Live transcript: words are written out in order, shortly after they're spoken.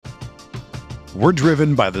We're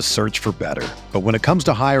driven by the search for better. But when it comes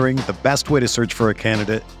to hiring, the best way to search for a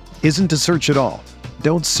candidate isn't to search at all.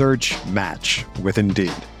 Don't search, match with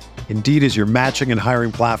Indeed. Indeed is your matching and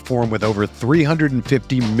hiring platform with over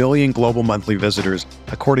 350 million global monthly visitors,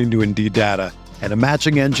 according to Indeed data, and a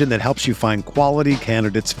matching engine that helps you find quality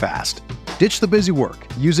candidates fast. Ditch the busy work.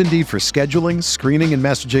 Use Indeed for scheduling, screening, and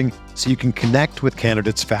messaging so you can connect with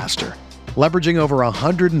candidates faster. Leveraging over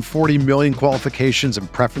 140 million qualifications and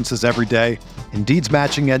preferences every day, Indeed's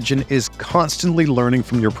matching engine is constantly learning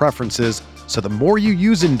from your preferences, so the more you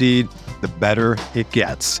use Indeed, the better it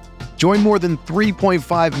gets. Join more than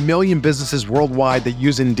 3.5 million businesses worldwide that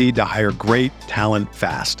use Indeed to hire great talent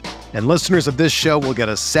fast. And listeners of this show will get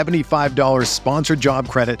a $75 sponsored job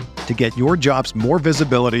credit to get your jobs more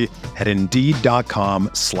visibility at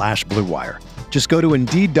Indeed.com/Blue Wire. Just go to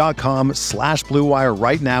Indeed.com/Blue Wire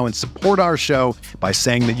right now and support our show by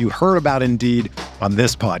saying that you heard about Indeed on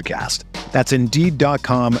this podcast. That's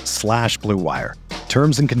Indeed.com/Blue Wire.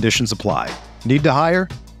 Terms and conditions apply. Need to hire?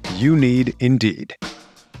 You need Indeed.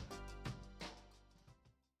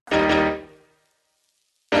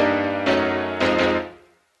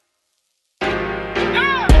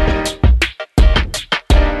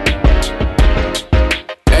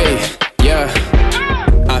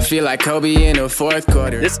 Feel like Kobe in the fourth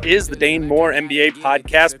quarter. This is the Dane Moore NBA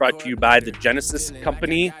podcast brought to you by the Genesis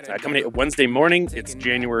Company. Coming out Wednesday morning, it's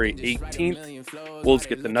January 18th. Wolves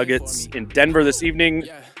get the Nuggets in Denver this evening.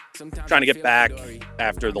 Trying to get back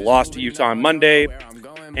after the loss to Utah on Monday.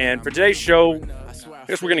 And for today's show, I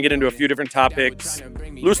guess we're going to get into a few different topics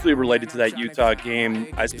loosely related to that Utah game.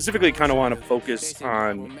 I specifically kind of want to focus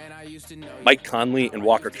on Mike Conley and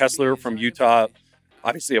Walker Kessler from Utah.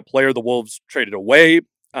 Obviously a player the Wolves traded away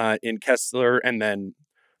in Kessler, and then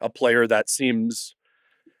a player that seems,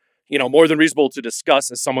 more than reasonable to discuss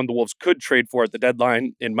as someone the Wolves could trade for at the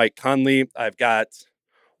deadline in Mike Conley. I've got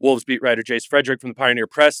Wolves beat writer Jace Frederick from the Pioneer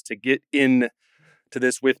Press to get in to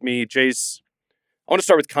this with me. Jace, I want to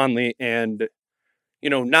start with Conley and,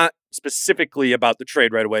 not specifically about the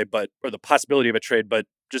trade right away, or the possibility of a trade, but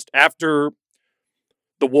just after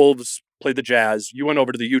the Wolves played the Jazz, you went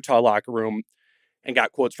over to the Utah locker room and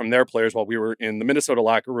got quotes from their players while we were in the Minnesota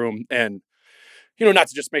locker room. And, not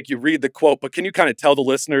to just make you read the quote, but can you kind of tell the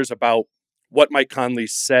listeners about what Mike Conley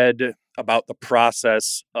said about the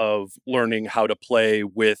process of learning how to play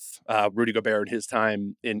with Rudy Gobert and his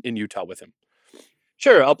time in Utah with him?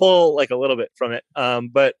 Sure. I'll pull a little bit from it.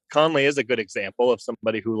 But Conley is a good example of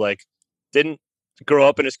somebody who didn't grow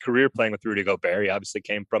up in his career playing with Rudy Gobert. He obviously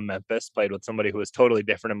came from Memphis, played with somebody who was totally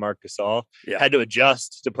different in Marc Gasol. Yeah. Had to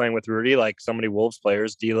adjust to playing with Rudy, like so many Wolves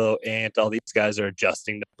players, D'Lo, Ant, all these guys are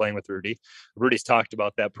adjusting to playing with Rudy. Rudy's talked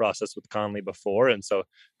about that process with Conley before. And so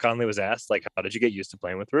Conley was asked, how did you get used to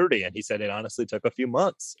playing with Rudy? And he said it honestly took a few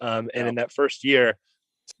months. And in that first year,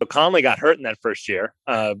 so Conley got hurt in that first year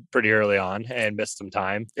pretty early on and missed some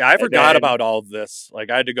time. Yeah, I forgot about all of this. I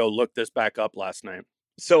had to go look this back up last night.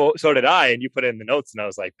 So did I, and you put it in the notes, and I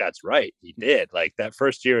was like, that's right, he did. That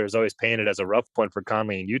first year is always painted as a rough one for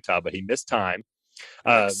Conley in Utah, but he missed time.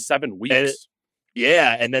 7 weeks.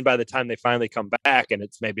 And then by the time they finally come back, and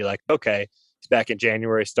it's maybe okay, he's back in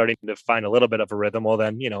January, starting to find a little bit of a rhythm. Well,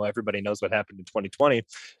 then, everybody knows what happened in 2020.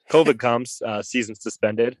 COVID comes, season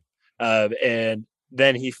suspended, and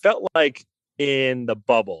then he felt like in the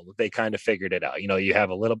bubble they kind of figured it out. You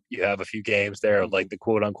have a few games there of the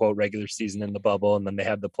quote unquote regular season in the bubble, and then they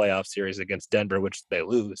have the playoff series against Denver, which they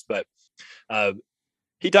lose. But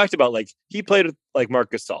he talked about he played with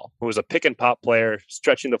Marc Gasol, who was a pick and pop player,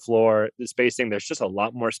 stretching the floor, the spacing. There's just a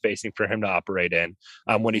lot more spacing for him to operate in.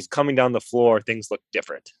 When he's coming down the floor, things look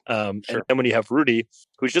different. Sure. And then when you have Rudy,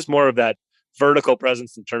 who's just more of that vertical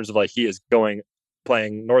presence in terms of he is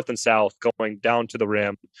playing north and south, going down to the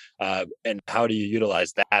rim, and how do you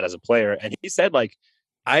utilize that as a player? And he said,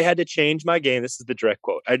 I had to change my game. This is the direct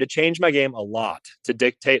quote. I had to change my game a lot to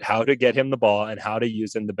dictate how to get him the ball and how to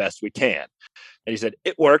use him the best we can. And he said,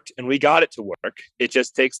 it worked and we got it to work. It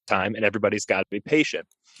just takes time and everybody's got to be patient.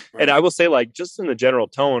 Right. And I will say, just in the general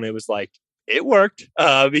tone, it was it worked.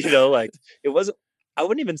 It wasn't, I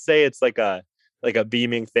wouldn't even say it's a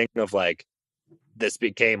beaming thing of this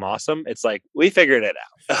became awesome. It's we figured it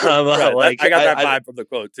out. Right. I got that vibe from the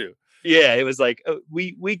quote too. Yeah, it was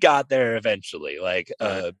we got there eventually.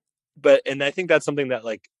 But and I think that's something that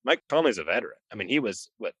Mike Conley's a veteran. I mean, he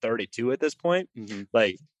was 32 at this point.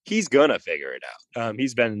 Mm-hmm. He's gonna figure it out.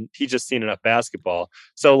 He's just seen enough basketball.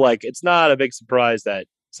 So it's not a big surprise that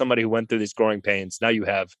somebody who went through these growing pains, now you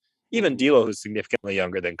have even D'Lo, who's significantly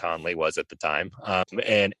younger than Conley was at the time,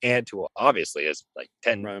 and Ant, who obviously is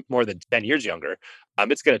more than 10 years younger.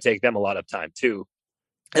 It's going to take them a lot of time too.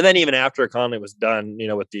 And then even after Conley was done,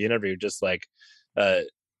 with the interview, just talking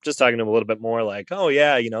to him a little bit more like, oh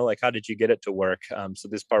yeah, like, how did you get it to work? So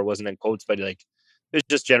this part wasn't in quotes, but like, it's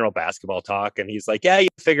just general basketball talk. And he's like, yeah, you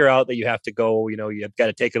figure out that you have to go, you've got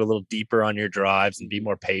to take it a little deeper on your drives and be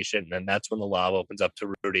more patient. And then that's when the lob opens up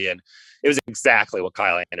to Rudy. And it was exactly what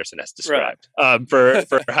Kyle Anderson has described for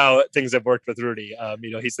how things have worked with Rudy.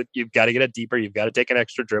 He said, you've got to get it deeper. You've got to take an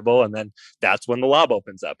extra dribble. And then that's when the lob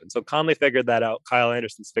opens up. And so Conley figured that out. Kyle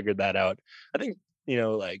Anderson's figured that out. I think,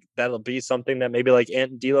 like, that'll be something that maybe like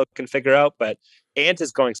Ant and D'Lo can figure out, but Ant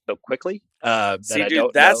is going so quickly. See,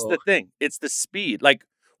 dude, that's the thing. It's the speed. Like,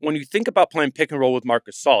 when you think about playing pick and roll with Marc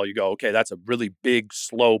Gasol, you go, okay, that's a really big,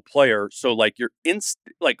 slow player. So like you're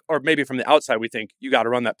or maybe from the outside, we think you got to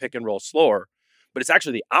run that pick and roll slower, but it's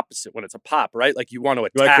actually the opposite when it's a pop, right? Like you want to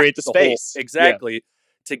attack, create the space. Exactly,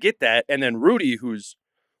 to get that. And then Rudy, who's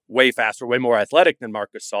way faster, way more athletic than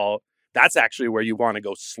Marc Gasol, that's actually where you want to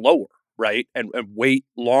go slower. Right. And wait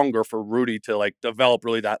longer for Rudy to like develop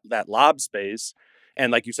really that lob space.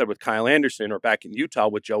 And like you said, with Kyle Anderson or back in Utah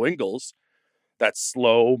with Joe Ingles, that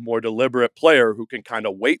slow, more deliberate player who can kind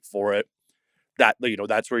of wait for it,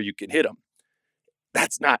 that's where you can hit him.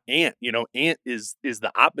 That's not Ant. Ant is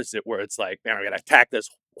the opposite, where it's like, man, I got to attack this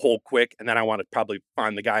hole quick. And then I want to probably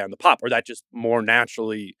find the guy on the pop, or that just more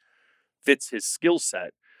naturally fits his skill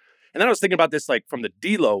set. And then I was thinking about this, like from the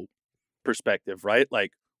D'Lo perspective, right?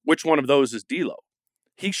 Like, which one of those is D'Lo?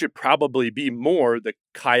 He should probably be more the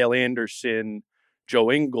Kyle Anderson,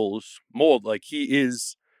 Joe Ingles mold. Like he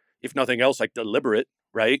is, if nothing else, like deliberate,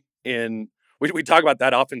 right? And we talk about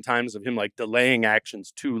that oftentimes of him like delaying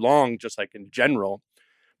actions too long, just like in general.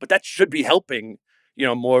 But that should be helping,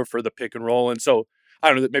 more for the pick and roll. And so I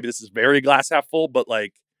don't know that maybe this is very glass half full, but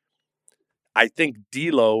like I think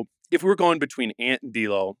D'Lo, if we're going between Ant and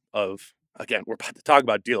D'Lo again, we're about to talk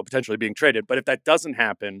about D'Lo potentially being traded, but if that doesn't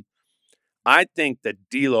happen, I think that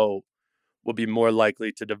D'Lo will be more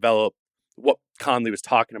likely to develop what Conley was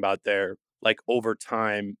talking about there, like over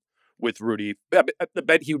time with Rudy. I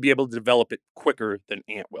bet he would be able to develop it quicker than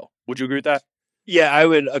Ant will. Would you agree with that? Yeah, I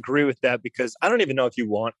would agree with that, because I don't even know if you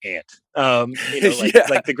want Ant.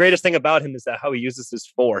 Like the greatest thing about him is that how he uses his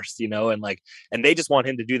force, and they just want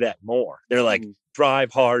him to do that more. They're like,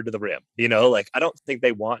 drive hard to the rim, like I don't think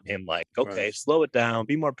they want him like, okay, right, slow it down,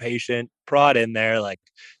 be more patient, prod in there. Like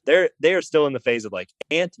they are still in the phase of like,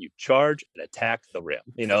 Ant, you charge and attack the rim,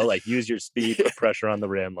 like use your speed, put pressure on the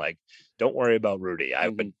rim. Like, don't worry about Rudy. I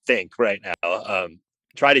would think right now,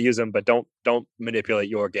 try to use him, but don't manipulate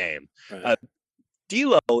your game. Right.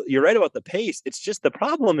 D'Lo, you're right about the pace. It's just the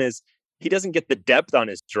problem is he doesn't get the depth on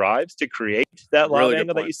his drives to create that lob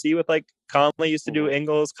angle that you see with like Conley used to do,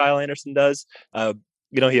 Ingles, Kyle Anderson does.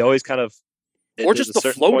 He always kind of, or just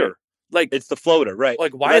the floater. Point, like it's the floater, right?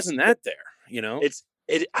 Like why isn't that there?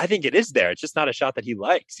 I think it is there. It's just not a shot that he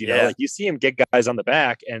likes. Like you see him get guys on the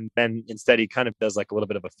back, and then instead he kind of does like a little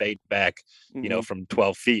bit of a fade back, from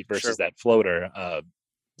 12 feet versus that floater.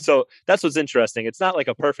 So that's what's interesting. It's not like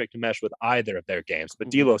a perfect mesh with either of their games, but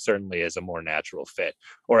D'Lo certainly is a more natural fit,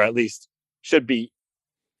 or at least it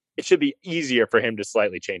should be easier for him to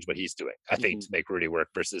slightly change what he's doing, I think, to make Rudy work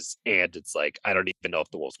versus Ant. It's like, I don't even know if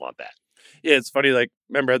the Wolves want that. Yeah, it's funny. Like,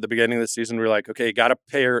 remember at the beginning of the season, we were like, okay, you got to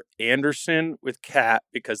pair Anderson with Cat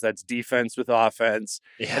because that's defense with offense.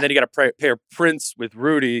 Yeah. And then you got to pair Prince with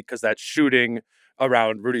Rudy because that's shooting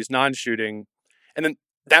around Rudy's non-shooting. And then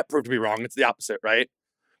that proved to be wrong. It's the opposite, right?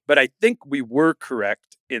 But I think we were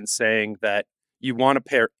correct in saying that you want to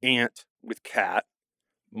pair Ant with Cat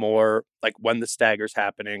more like when the stagger's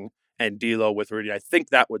happening, and D'Lo with Rudy. I think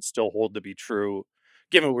that would still hold to be true,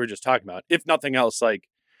 given what we were just talking about. If nothing else, like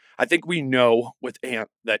I think we know with Ant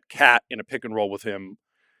that Cat in a pick and roll with him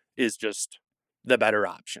is just the better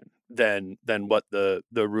option than what the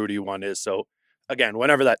Rudy one is. So again,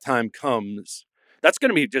 whenever that time comes, that's going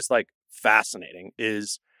to be just like fascinating.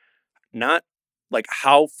 Is not like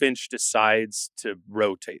how Finch decides to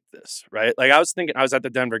rotate this, right? Like I was at the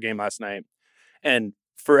Denver game last night, and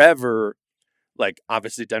forever, like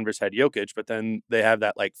obviously Denver's had Jokic, but then they have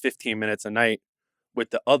that like 15 minutes a night with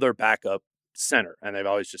the other backup center, and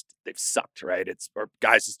they've sucked, right? Or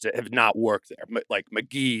guys just have not worked there, like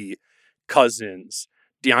McGee, Cousins,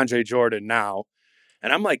 DeAndre Jordan now,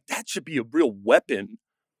 and I'm like, that should be a real weapon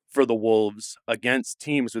for the Wolves against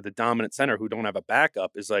teams with a dominant center who don't have a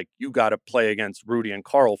backup. Is like, you got to play against Rudy and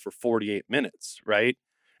Karl for 48 minutes, right?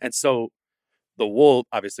 And so the Wolves,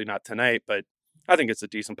 obviously not tonight, but I think it's a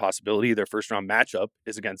decent possibility. Their first round matchup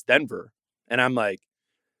is against Denver. And I'm like,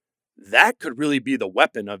 that could really be the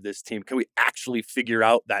weapon of this team. Can we actually figure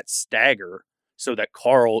out that stagger so that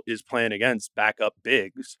Carl is playing against backup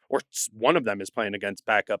bigs, or one of them is playing against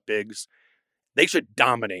backup bigs, they should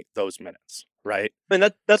dominate those minutes, right? I mean,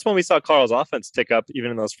 that's when we saw Carl's offense tick up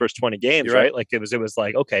even in those first 20 games, You're right? Like it was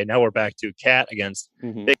like, okay, now we're back to Cat against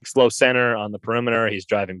big slow center on the perimeter. He's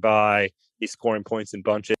driving by, he's scoring points in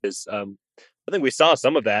bunches. I think we saw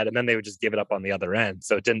some of that, and then they would just give it up on the other end.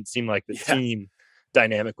 So it didn't seem like the team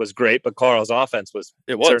dynamic was great, but Carl's offense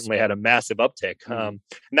certainly had a massive uptick. And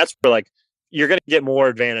that's where, like, you're going to get more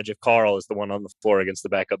advantage if Carl is the one on the floor against the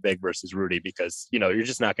backup big versus Rudy, because, you know, you're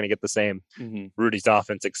just not going to get the same Rudy's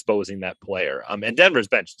offense exposing that player. And Denver's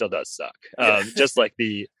bench still does suck.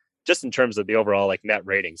 Just in terms of the overall, like, net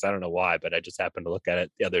ratings. I don't know why, but I just happened to look at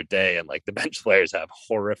it the other day, and like the bench players have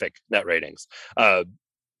horrific net ratings.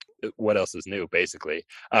 What else is new, basically?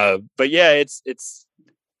 But yeah, it's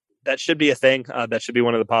that should be a thing. That should be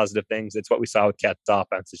one of the positive things. It's what we saw with Cat's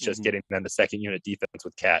offense. It's just getting then the second unit defense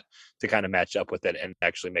with Cat to kind of match up with it and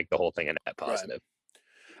actually make the whole thing a net positive.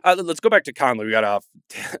 Right. Let's go back to Conley. We got off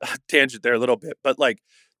tangent there a little bit, but like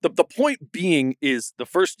the point being is the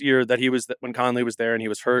first year that when Conley was there and he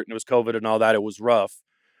was hurt and it was COVID and all that, it was rough.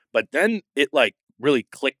 But then it like really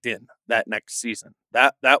clicked in that next season.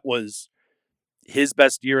 That was his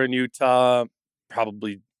best year in Utah,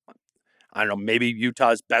 probably. I don't know, maybe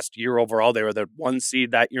Utah's best year overall. They were the 1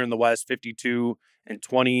 seed that year in the West, 52-20.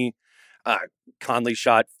 Conley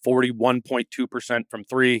shot 41.2% from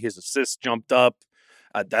three. His assists jumped up.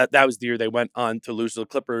 That was the year they went on to lose to the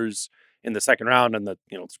Clippers in the second round and the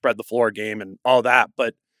spread the floor game and all that.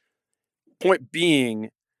 But point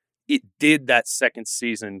being, it did that second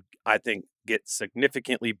season, I think, get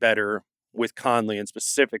significantly better with Conley, and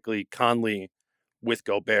specifically Conley with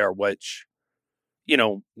Gobert, which,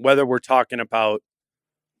 whether we're talking about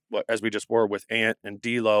what, as we just were with Ant and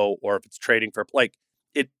D'Lo, or if it's trading for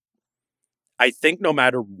I think no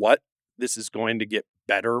matter what, this is going to get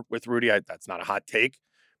better with Rudy. That's not a hot take,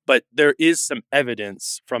 but there is some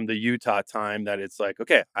evidence from the Utah time that it's like,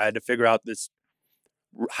 okay, I had to figure out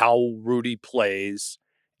how Rudy plays.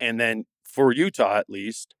 And then for Utah, at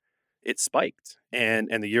least, it spiked. And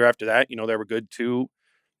the year after that, they were good too.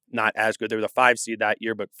 Not as good. They were the 5 seed that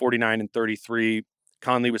year, but 49-33.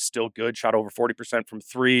 Conley was still good, shot over 40% from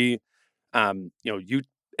three. And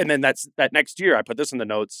then that next year, I put this in the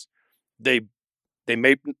notes. They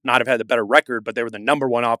may not have had the better record, but they were the number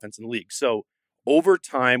 1 offense in the league. So over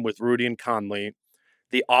time with Rudy and Conley,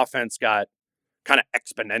 the offense got kind of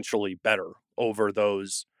exponentially better over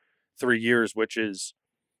those 3 years, which is,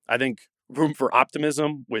 I think, room for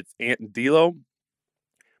optimism with Ant and D'Lo.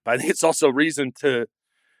 But I think it's also reason to,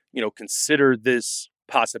 consider this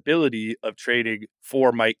possibility of trading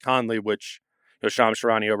for Mike Conley, which Shams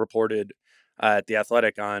Charania reported at The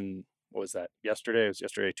Athletic on, what was that, yesterday? It was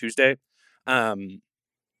yesterday, Tuesday,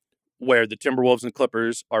 where the Timberwolves and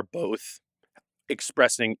Clippers are both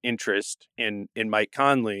expressing interest in Mike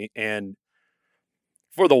Conley. And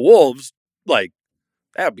for the Wolves, like,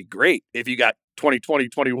 that would be great if you got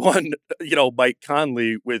 2020-21, Mike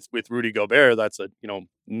Conley with Rudy Gobert. That's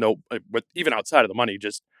but even outside of the money,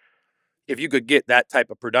 just if you could get that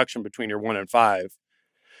type of production between your 1 and 5,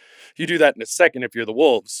 you do that in a second if you're the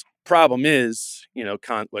Wolves. Problem is,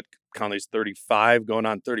 Conley's 35, going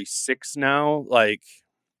on 36 now. Like,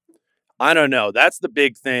 I don't know. That's the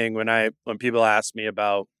big thing when people ask me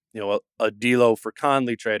about, a D'Lo for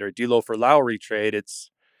Conley trade or a D'Lo for Lowry trade.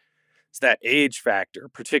 It's that age factor,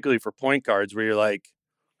 particularly for point guards, where you're like,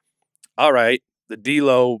 all right, the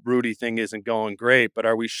D'Lo Rudy thing isn't going great, but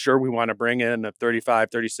are we sure we want to bring in a 35,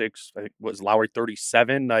 36, I think was Lowry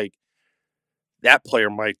 37? Like, that player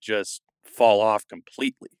might just fall off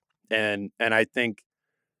completely. And I think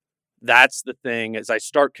that's the thing. As I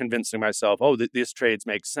start convincing myself, these trades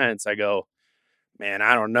make sense, I go, man,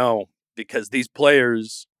 I don't know, because these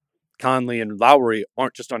players, Conley and Lowry,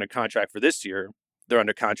 aren't just on a contract for this year. They're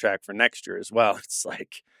under contract for next year as well. It's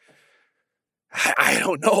like, I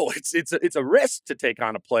don't know. It's a risk to take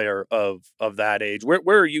on a player of that age.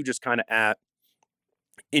 Where are you just kind of at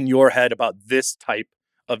in your head about this type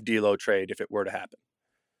of D'Lo trade if it were to happen?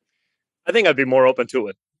 I think I'd be more open to it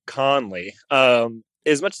with Conley,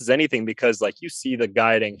 as much as anything, because like you see the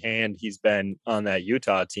guiding hand he's been on that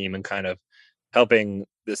Utah team and kind of helping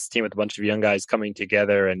this team with a bunch of young guys coming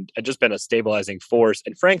together and just been a stabilizing force.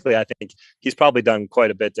 And frankly, I think he's probably done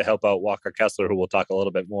quite a bit to help out Walker Kessler, who we'll talk a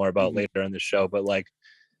little bit more about later in the show. But like,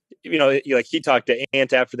 he talked to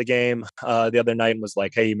Ant after the game the other night and was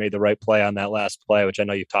like, hey, you made the right play on that last play, which I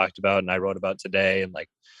know you talked about and I wrote about today.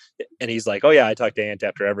 And he's like, oh yeah, I talked to Ant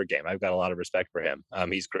after every game. I've got a lot of respect for him.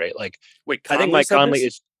 He's great. Like, wait, I think Mike Conley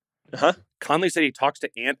is, Huh? Conley said he talks to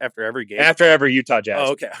Ant after every game. After every Utah Jazz.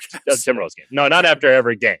 Oh, okay. Timberwolves game. No, not after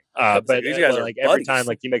every game. But these guys are like every buddies. time,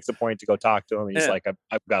 like he makes a point to go talk to him. He's Yeah. like,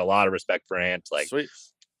 I've got a lot of respect for Ant. Like, Sweet.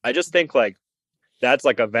 I just think like that's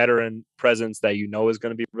like a veteran presence that is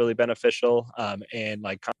going to be really beneficial. And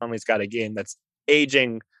like Conley's got a game that's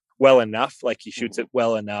aging well enough. Like he shoots it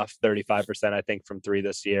well enough, 35%, I think, from 3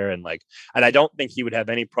 this year. And I don't think he would have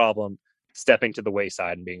any problem stepping to the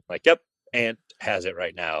wayside and being like, yep, Ant has it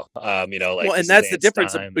right now. Well, and that's the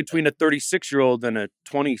difference between a 36-year-old and a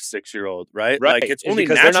 26-year-old, right? Right. Like it's only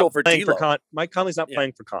natural for D'Lo. Mike Conley's not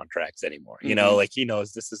playing for contracts anymore. Like he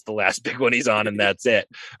knows this is the last big one he's on, and that's it.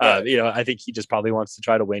 I think he just probably wants to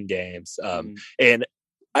try to win games. And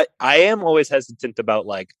I am always hesitant about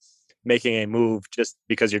like making a move just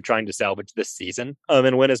because you're trying to salvage this season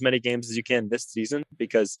and win as many games as you can this season,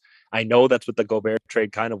 because I know that's what the Gobert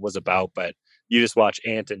trade kind of was about. But you just watch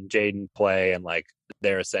Ant and Jaden play and like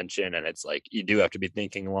their ascension, and it's like you do have to be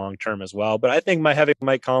thinking long term as well. But I think having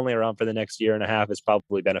Mike Conley around for the next year and a half is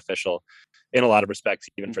probably beneficial in a lot of respects,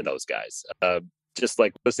 even for those guys. Just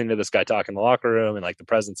like listening to this guy talk in the locker room and like the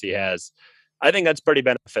presence he has, I think that's pretty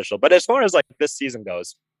beneficial. But as far as like this season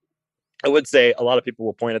goes, I would say a lot of people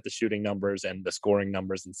will point at the shooting numbers and the scoring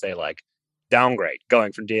numbers and say like downgrade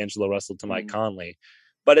going from D'Angelo Russell to Mike Conley.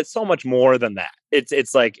 But it's so much more than that.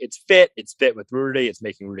 It's like it's fit with Rudy. It's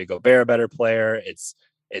making Rudy Gobert a better player. It's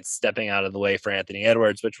stepping out of the way for Anthony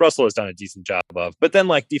Edwards, which Russell has done a decent job of. But then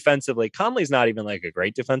like defensively, Conley's not even like a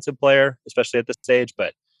great defensive player, especially at this stage.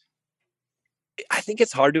 But I think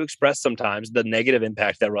it's hard to express sometimes the negative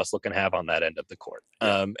impact that Russell can have on that end of the court.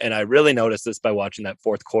 And I really noticed this by watching that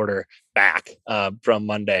fourth quarter back from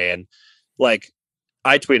Monday. And like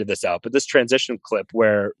I tweeted this out, but this transition clip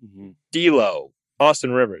where D'Lo,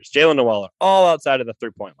 Austin Rivers, Jalen Noel are all outside of the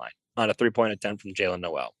 3-point line on a 3-point attempt from Jalen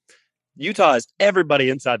Noel. Utah has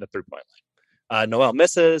everybody inside the 3-point line. Noel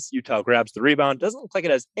misses. Utah grabs the rebound. Doesn't look like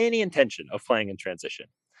it has any intention of playing in transition.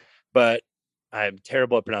 But I'm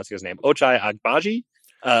terrible at pronouncing his name. Ochai Agbaji.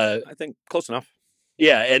 I think close enough.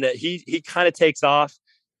 Yeah, and he kind of takes off.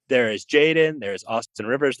 There is Jaden. There is Austin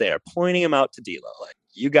Rivers. They are pointing him out to D'Lo. Like,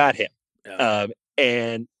 you got him. Yeah.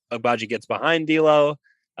 And Agbaji gets behind D'Lo.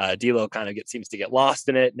 D'Lo kind of seems to get lost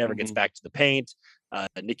in it, never gets back to the paint.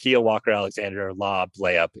 Nickeil Walker-Alexander lob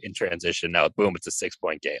layup in transition. Now, boom, it's a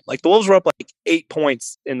 6-point game. Like the Wolves were up like 8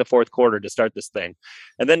 points in the fourth quarter to start this thing.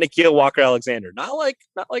 And then Nickeil Walker-Alexander, not like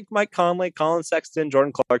Mike Conley, Colin Sexton,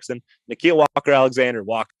 Jordan Clarkson. Nickeil Walker-Alexander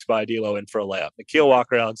walks by D'Lo in for a layup. Nickeil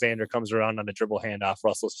Walker-Alexander comes around on a dribble handoff.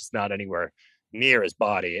 Russell's just not anywhere near his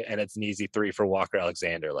body, and it's an easy 3 for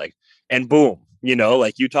Walker-Alexander. Like, and boom,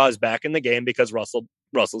 like Utah is back in the game because Russell's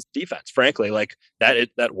defense, frankly, like that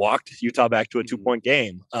walked Utah back to a 2-point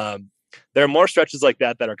game. There are more stretches like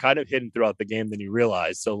that are kind of hidden throughout the game than you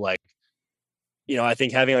realize. So like, I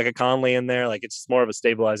think having like a Conley in there, like it's just more of a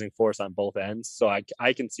stabilizing force on both ends. So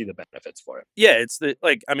I can see the benefits for it. Yeah. It's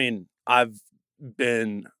I've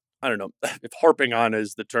been, I don't know if harping on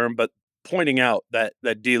is the term, but pointing out that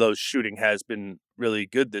D'Lo's shooting has been really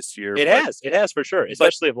good this year. It has for sure,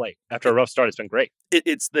 especially of late. After a rough start, it's been great.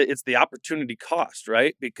 It's the opportunity cost,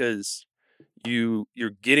 right? Because you're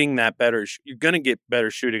getting that better. You're going to get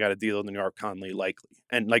better shooting out of D'Lo than you are Conley, likely.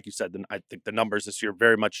 And like you said, then I think the numbers this year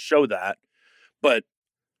very much show that. But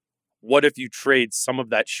what if you trade some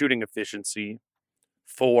of that shooting efficiency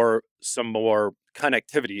for some more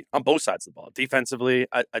connectivity on both sides of the ball? Defensively,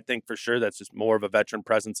 I think for sure that's just more of a veteran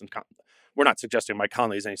presence. And we're not suggesting Mike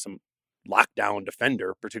Conley is some lockdown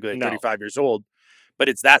defender, particularly at 35 years old, but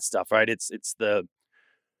it's that stuff, right? It's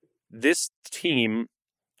this team,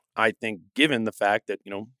 I think, given the fact that,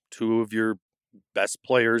 2 of your best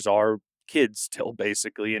players are kids still,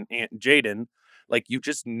 basically, and Ant and Jaden, like you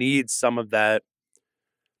just need some of that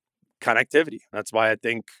connectivity. That's why I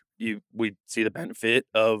think we see the benefit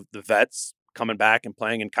of the vets coming back and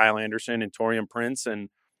playing in Kyle Anderson and Taurean Prince. And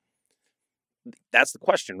that's the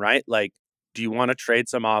question, right? Like, do you want to trade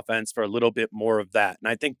some offense for a little bit more of that?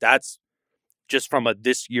 And I think that's just from a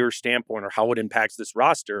this year standpoint or how it impacts this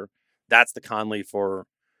roster. That's the Conley for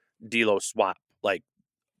D'Lo swap, like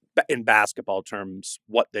in basketball terms,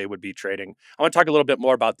 what they would be trading. I want to talk a little bit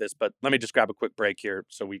more about this, but let me just grab a quick break here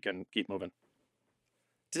so we can keep moving.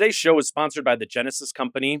 Today's show is sponsored by the Genesis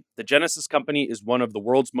Company. The Genesis Company is one of the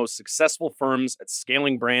world's most successful firms at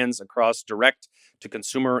scaling brands across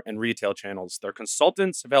direct-to-consumer and retail channels. Their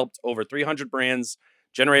consultants have helped over 300 brands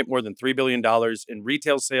generate more than $3 billion in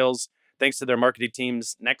retail sales thanks to their marketing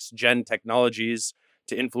team's next-gen technologies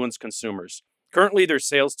to influence consumers. Currently, their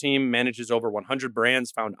sales team manages over 100 brands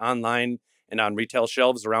found online and on retail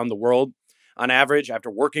shelves around the world. On average, after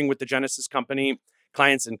working with the Genesis Company,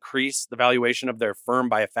 Clients increase the valuation of their firm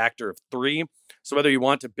by a factor of 3. So whether you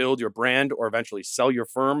want to build your brand or eventually sell your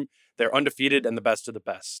firm, they're undefeated and the best of the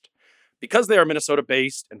best. Because they are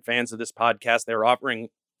Minnesota-based and fans of this podcast, they're offering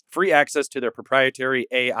free access to their proprietary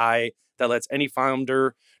AI that lets any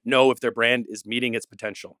founder know if their brand is meeting its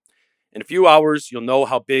potential. In a few hours, you'll know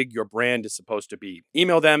how big your brand is supposed to be.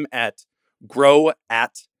 Email them at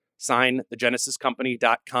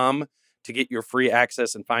grow@signthegenesiscompany.com to get your free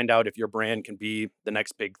access and find out if your brand can be the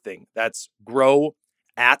next big thing. That's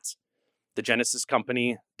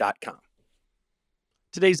grow@thegenesiscompany.com.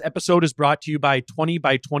 Today's episode is brought to you by 20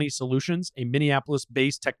 by 20 Solutions, a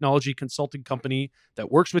Minneapolis-based technology consulting company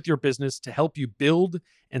that works with your business to help you build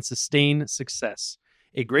and sustain success.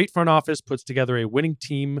 A great front office puts together a winning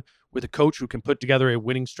team with a coach who can put together a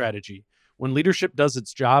winning strategy. When leadership does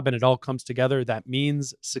its job and it all comes together, that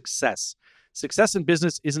means success. Success in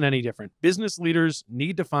business isn't any different. Business leaders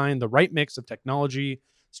need to find the right mix of technology,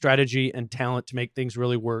 strategy, and talent to make things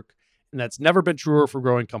really work. And that's never been truer for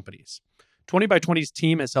growing companies. 20 by 20's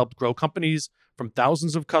team has helped grow companies from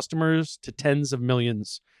thousands of customers to tens of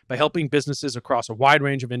millions by helping businesses across a wide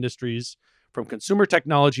range of industries, from consumer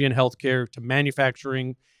technology and healthcare to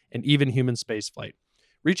manufacturing and even human spaceflight.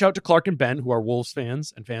 Reach out to Clark and Ben, who are Wolves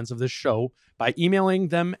fans and fans of this show, by emailing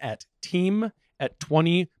them at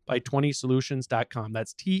team@20by20solutions.com.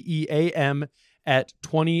 That's TEAM at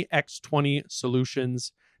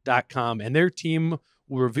 20x20solutions.com. And their team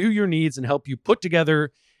will review your needs and help you put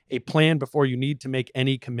together a plan before you need to make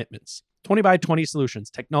any commitments. 20 by 20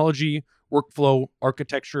 Solutions, technology, workflow,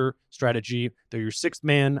 architecture, strategy. They're your sixth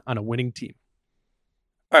man on a winning team.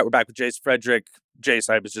 All right, we're back with Jace Frederick. Jace,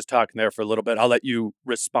 I was just talking there for a little bit. I'll let you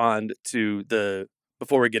respond to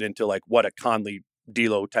before we get into like what a Conley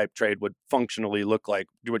D'Lo type trade would functionally look like.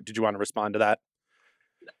 Did you want to respond to that?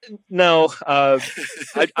 No,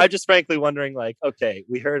 I just frankly wondering, like, okay,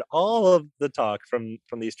 we heard all of the talk from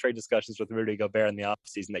these trade discussions with Rudy Gobert in the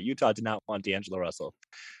offseason that Utah did not want D'Angelo Russell.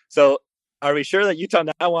 So are we sure that Utah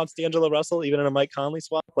now wants D'Angelo Russell, even in a Mike Conley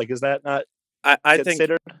swap? Like, is that not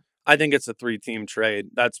considered? I think it's a 3-team trade.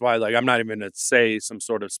 That's why, like, I'm not even going to say some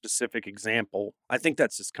sort of specific example. I think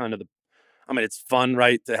that's just kind of it's fun,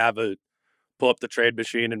 right, to pull up the trade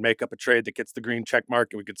machine and make up a trade that gets the green check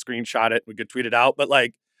mark, and we could screenshot it, we could tweet it out. But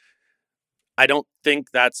like, I don't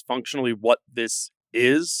think that's functionally what this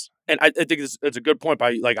is. And I think it's a good point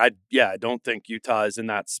by like, I don't think Utah is in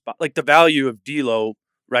that spot. Like, the value of D'Lo,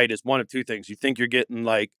 right, is one of two things. You think you're getting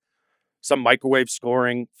like some microwave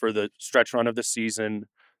scoring for the stretch run of the season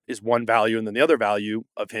is one value. And then the other value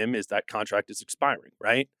of him is that contract is expiring,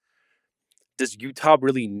 right? Does Utah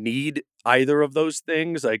really need either of those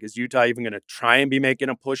things? Like, is Utah even going to try and be making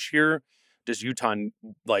a push here? Does Utah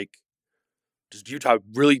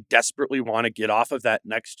really desperately want to get off of that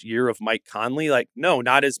next year of Mike Conley? Like, no,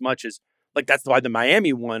 not as much as, like, that's why the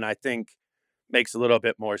Miami one, I think, makes a little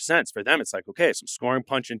bit more sense for them. It's like, okay, some scoring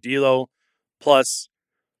punch in D'Lo, plus,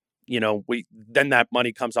 then that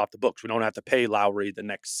money comes off the books. We don't have to pay Lowry the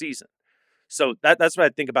next season. So that's what I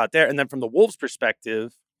think about there. And then from the Wolves'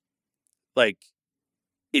 perspective, like,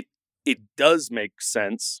 it does make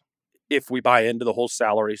sense if we buy into the whole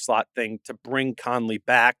salary slot thing to bring Conley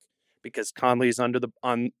back, because Conley is under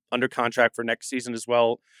contract for next season as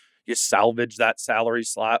well. You salvage that salary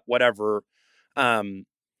slot, whatever.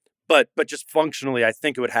 But just functionally, I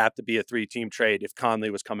think it would have to be a 3-team trade if Conley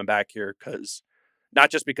was coming back here, because not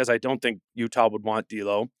just because I don't think Utah would want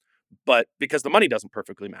D'Lo, but because the money doesn't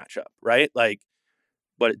perfectly match up, right? Like,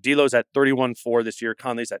 but D'Lo's at 31.4 this year.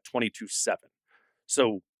 Conley's at 22.7.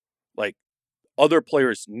 So, like, other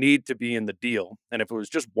players need to be in the deal. And if it was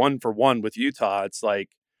just 1-for-1 with Utah, it's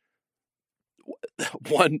like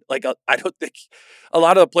I don't think a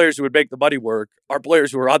lot of the players who would make the money work are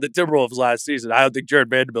players who were on the Timberwolves last season. I don't think Jared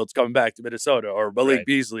Vanderbilt's coming back to Minnesota, or Malik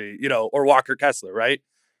Beasley, or Walker Kessler, right?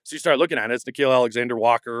 So you start looking at it, it's Nickeil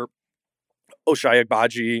Alexander-Walker, Ochai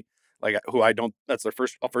Agbaji, that's their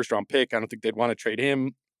first round pick. I don't think they'd want to trade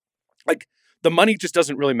him. Like, the money just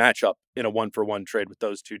doesn't really match up in a 1-for-1 trade with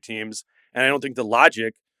those two teams. And I don't think the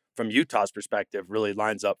logic from Utah's perspective really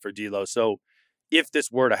lines up for D'Lo. So if this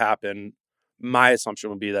were to happen, my assumption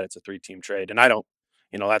would be that it's a 3-team trade. And I don't,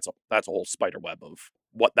 that's a whole spider web of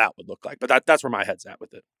what that would look like. But that's where my head's at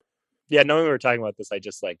with it. Yeah, knowing we were talking about this, I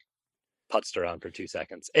just like putzed around for 2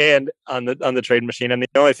 seconds and on the trade machine. And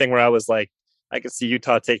the only thing where I was like, I could see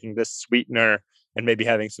Utah taking this sweetener and maybe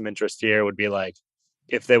having some interest here would be like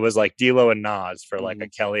if there was like D'Lo and Nas for like a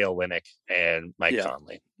Kelly Olynyk and Mike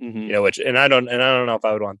Conley, and I don't know if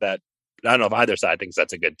I would want that. I don't know if either side thinks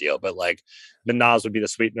that's a good deal, but like the Nas would be the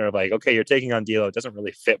sweetener of like, okay, you're taking on D'Lo. It doesn't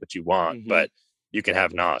really fit what you want, but you can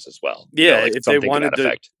have Nas as well. Yeah, like if they something to wanted that to,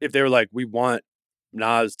 effect. if they were like, we want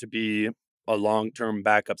Nas to be a long-term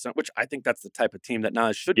backup center, which I think that's the type of team that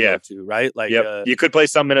Nas should go to, right? Like, Yep. You could play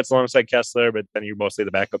some minutes alongside Kessler, but then you're mostly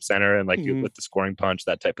the backup center and like you Mhm. with the scoring punch,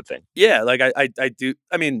 that type of thing. Yeah, like I do.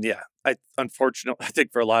 I mean, yeah, unfortunately, I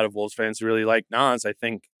think for a lot of Wolves fans who really like Nas, I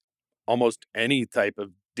think almost any type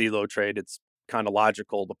of D'Lo trade, it's kind of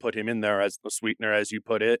logical to put him in there as the sweetener, as you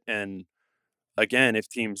put it. And again, if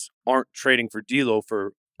teams aren't trading for D'Lo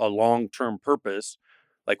for a long-term purpose,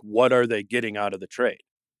 like what are they getting out of the trade?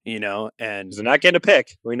 And They're not getting a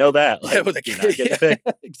pick. We know that. Like, yeah, with you're not getting a pick.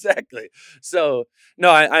 exactly. So no,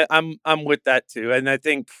 I'm with that too, and I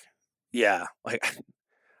think yeah, like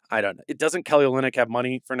I don't know. It doesn't Kelly Olynyk have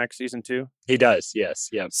money for next season too? He does. Yes.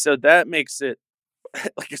 Yeah. So that makes it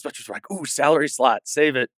like as much as like, ooh, salary slot,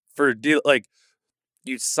 save it for a deal. Like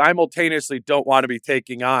you simultaneously don't want to be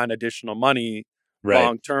taking on additional money Right.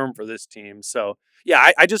 long term for this team. So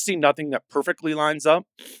yeah, I just see nothing that perfectly lines up.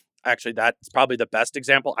 Actually, that's probably the best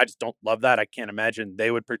example. I just don't love that. I can't imagine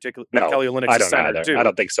they would particularly. No, Kelly Olynyk's I a don't center either. too. I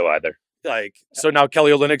don't think so either. Like, so now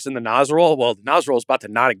Kelly Olynyk's in the Nas role. Well, the Nas role is about to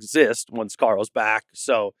not exist once Carl's back.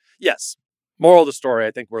 So yes, moral of the story,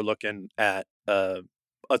 I think we're looking at a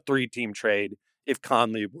 3-team trade if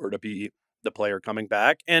Conley were to be the player coming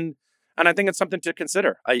back. And I think it's something to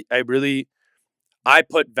consider. I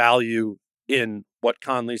put value in what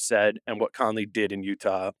Conley said and what Conley did in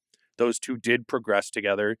Utah. Those two did progress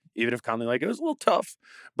together, even if Conley, like, it was a little tough.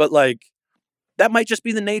 But, like, that might just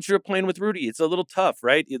be the nature of playing with Rudy. It's a little tough,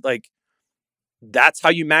 right? That's how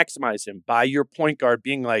you maximize him, by your point guard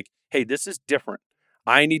being like, hey, this is different.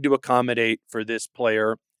 I need to accommodate for this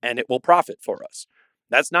player, and it will profit for us.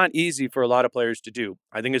 That's not easy for a lot of players to do.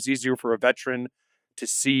 I think it's easier for a veteran to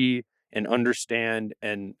see and understand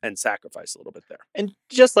and sacrifice a little bit there. And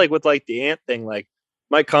just like with like the Ant thing, like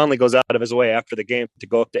Mike Conley goes out of his way after the game to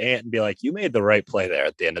go up to Ant and be like, you made the right play there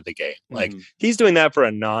at the end of the game. Like he's doing that for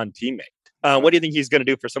a non-teammate. What do you think he's going to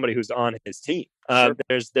do for somebody who's on his team? Sure.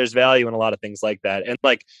 There's value in a lot of things like that. And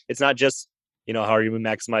like, it's not just, how are you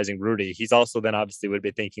maximizing Rudy? He's also then obviously would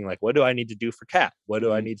be thinking like, what do I need to do for Cat? What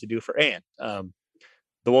do I need to do for Ant?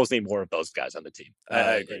 The Wolves need more of those guys on the team.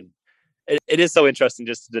 I agree. It is so interesting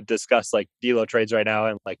just to discuss like D'Lo trades right now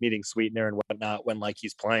and like needing sweetener and whatnot when like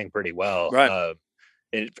he's playing pretty well. Right.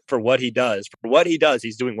 And for what he does,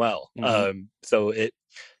 he's doing well. But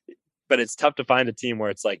it's tough to find a team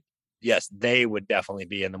where it's like, yes, they would definitely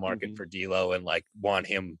be in the market for D'Lo and like want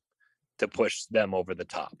him to push them over the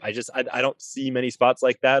top. I don't see many spots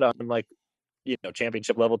like that on like,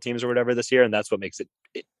 championship level teams or whatever this year. And that's what makes it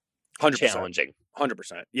 100%. challenging.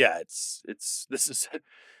 100%. Yeah. This is,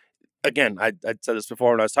 again, I said this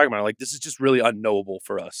before when I was talking about it, like, this is just really unknowable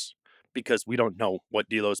for us because we don't know what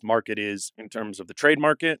D'Lo's market is in terms of the trade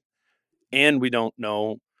market. And we don't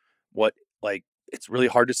know what, like, it's really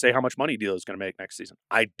hard to say how much money D'Lo's going to make next season.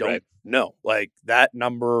 I don't know. Like, that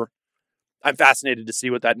number, I'm fascinated to see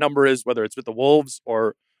what that number is, whether it's with the Wolves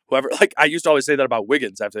or whoever. Like, I used to always say that about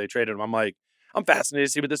Wiggins after they traded him. I'm like, I'm fascinated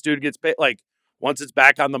to see what this dude gets paid. Like, once it's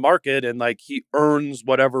back on the market and, like, he earns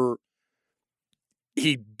whatever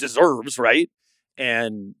he deserves, right?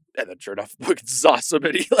 And then sure enough, Wiggins is awesome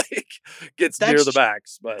and he, like, gets near the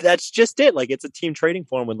max. But that's just it. Like, it's a team trading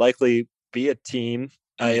for him would likely be a team,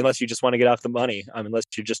 unless you just want to get off the money, unless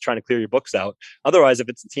you're just trying to clear your books out. Otherwise, if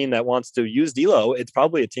it's a team that wants to use D'Lo, it's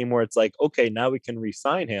probably a team where it's like, okay, now we can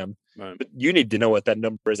re-sign him, but you need to know what that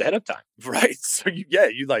number is ahead of time. Right. So you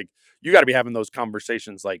got to be having those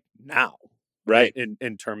conversations like now, right?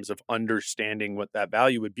 In terms of understanding what that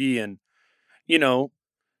value would be. And,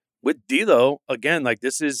 with D'Lo, again, like,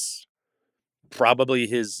 this is probably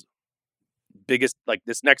his biggest, like,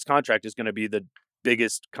 this next contract is going to be the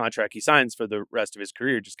biggest contract he signs for the rest of his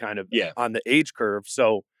career, just kind of on the age curve.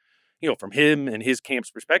 So, from him and his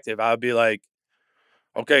camp's perspective, I would be like,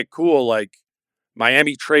 okay, cool. Like,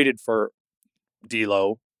 Miami traded for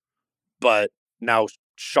D'Lo, but now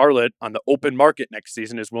Charlotte on the open market next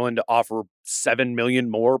season is willing to offer $7 million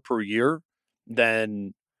more per year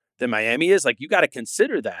than Miami is. Like, you got to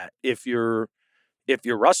consider that if you're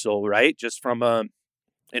Russell, right? Just from an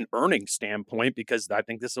earning standpoint, because I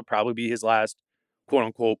think this will probably be his last quote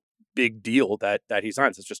unquote big deal that he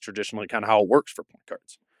signs. It's just traditionally kind of how it works for point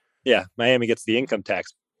guards. Yeah, Miami gets the income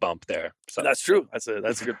tax bump there. So that's true. That's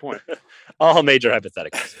a good point. All major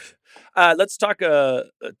hypotheticals. Let's talk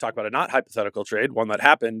about a not hypothetical trade, one that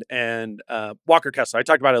happened, and Walker Kessler. I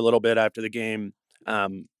talked about it a little bit after the game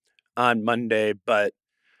on Monday, but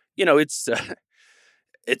it's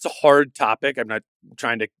a hard topic. I'm not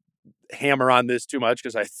trying to hammer on this too much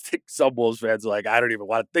because I think some Wolves fans are like, I don't even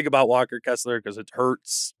want to think about Walker Kessler because it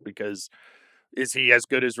hurts, because Is he as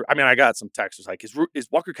good as? I mean, I got some texts like, is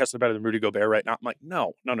Walker Kessler better than Rudy Gobert right now? I'm like,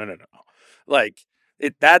 no. Like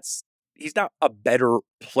he's not a better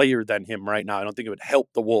player than him right now. I don't think it would help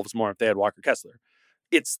the Wolves more if they had Walker Kessler.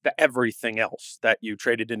 It's the everything else that you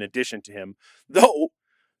traded in addition to him, though.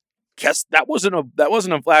 That wasn't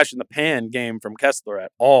a flash in the pan game from Kessler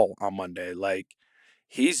at all on Monday. Like,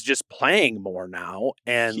 he's just playing more now,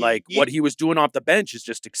 and what he was doing off the bench is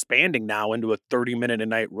just expanding now into a 30-minute a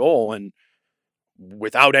night role, and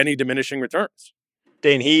without any diminishing returns.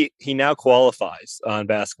 Dane, he now qualifies on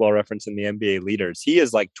Basketball Reference in the NBA leaders. He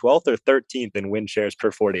is like 12th or 13th in win shares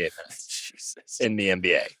per 48 minutes Jesus. in the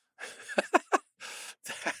NBA.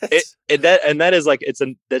 That is like it's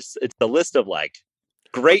a list of like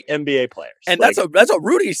great NBA players, and like, that's a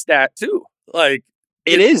Rudy stat too. Like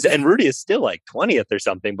it is, and Rudy is still like 20th or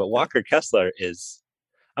something, but Walker Kessler is.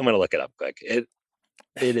 I'm gonna look it up quick. It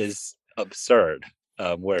is absurd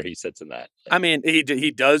where he sits in that. I mean,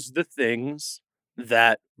 he does the things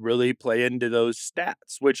that really play into those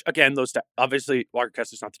stats, which again, those stats, obviously Walker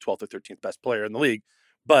Kessler's not the 12th or 13th best player in the league,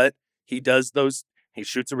 but he does those. He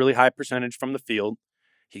shoots a really high percentage from the field.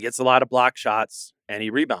 He gets a lot of block shots and he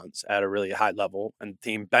rebounds at a really high level, and the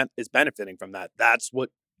team is benefiting from that. That's what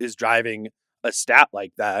is driving a stat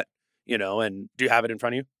like that, and do you have it in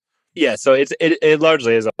front of you? Yeah, so it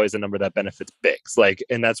largely is always a number that benefits bigs, like,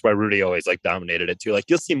 and that's why Rudy always like dominated it too. Like,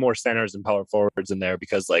 you'll see more centers and power forwards in there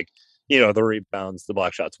because, like, the rebounds, the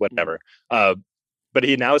block shots, whatever. But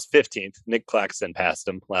he now is 15th. Nick Claxton passed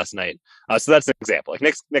him last night. So that's an example.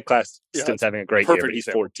 Like Nick Claxton's having a great year, but he's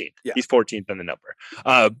 14th. Yeah. He's 14th in the number.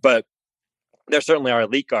 But there certainly are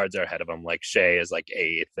elite guards are ahead of him. Like Shea is like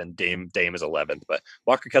 8th and Dame is 11th. But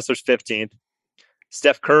Walker Kessler's 15th.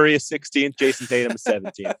 Steph Curry is 16th. Jason Tatum is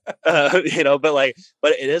 17th. But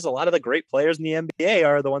it is a lot of the great players in the NBA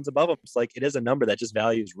are the ones above him. It's like it is a number that just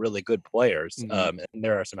values really good players. And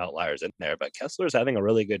there are some outliers in there, but Kessler's having a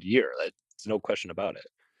really good year. There's no question about it.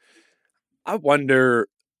 I wonder.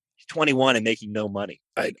 He's 21 and making no money.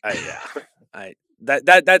 That's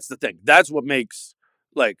the thing. That's what makes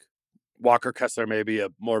like Walker Kessler maybe a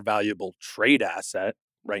more valuable trade asset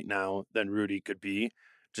right now than Rudy could be.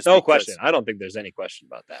 Just no question. I don't think there's any question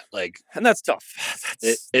about that. Like, and that's tough.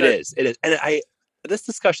 It is. And this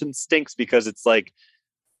discussion stinks because it's like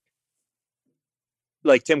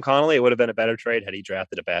Tim Conley, it would have been a better trade had he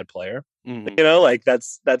drafted a bad player. Like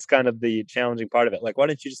that's kind of the challenging part of it. Like, why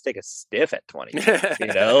don't you just take a stiff at 20?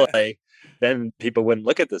 Like then people wouldn't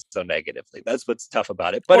look at this so negatively. That's what's tough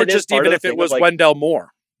about it. But or just even if it was like, Wendell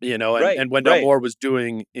Moore. And Wendell Moore was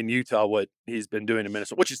doing in Utah what he's been doing in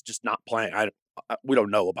Minnesota, which is just not playing. We don't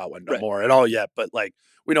know about Wendell Moore at all yet, but like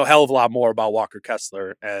we know a hell of a lot more about Walker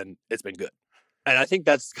Kessler, and it's been good. And I think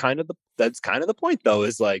that's kind of the point, though,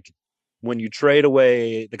 is like when you trade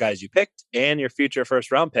away the guys you picked and your future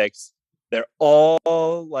first round picks, they're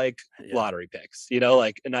all like lottery picks,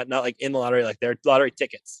 like not like in the lottery, like they're lottery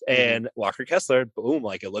tickets. And Walker Kessler, boom,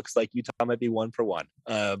 like it looks like Utah might be 1 for 1.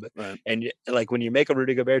 And like when you make a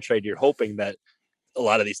Rudy Gobert trade, you're hoping that a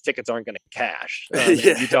lot of these tickets aren't going to cash.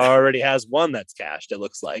 Utah already has one that's cashed, it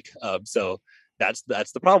looks like. So that's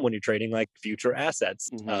the problem when you're trading like future assets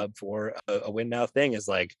for a win now thing is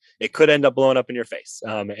like it could end up blowing up in your face.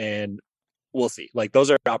 And we'll see. Like those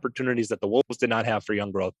are opportunities that the Wolves did not have for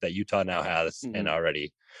young growth that Utah now has and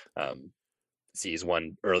already sees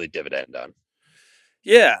one early dividend on.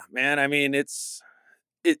 Yeah, man. I mean, it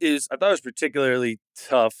is. I thought it was particularly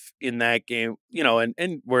tough in that game,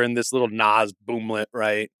 and we're in this little Nas boomlet,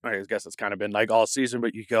 right? I guess it's kind of been like all season,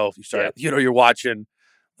 but you start, you're watching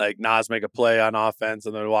like Nas make a play on offense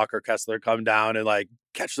and then Walker Kessler come down and like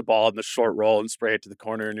catch the ball in the short roll and spray it to the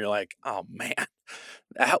corner. And you're like, oh man,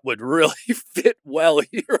 that would really fit well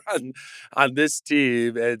here on this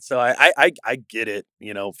team. And so I get it,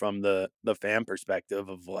 from the fan perspective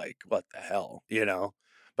of like, what the hell,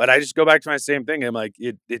 but I just go back to my same thing. I'm like,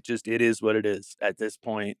 it is what it is at this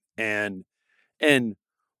point. And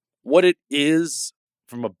what it is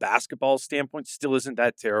from a basketball standpoint still isn't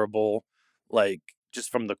that terrible. Like just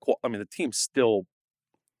from the team's still,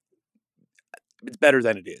 it's better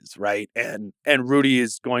than it is. Right. And Rudy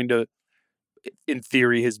is going to, in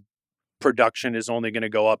theory, his production is only going to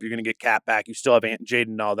go up. You're going to get Cat back. You still have Ant and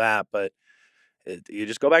Jaden and all that, but you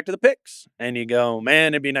just go back to the picks and you go,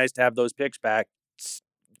 man, it'd be nice to have those picks back.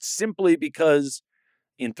 Simply because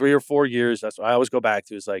in 3 or 4 years, that's what I always go back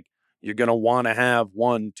to, is like you're going to want to have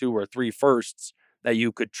 1, 2, or 3 firsts that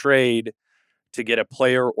you could trade to get a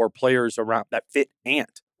player or players around that fit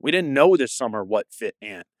Ant. We didn't know this summer what fit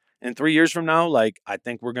Ant. And 3 years from now, like I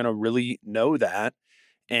think we're going to really know that.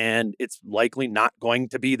 And it's likely not going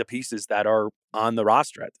to be the pieces that are on the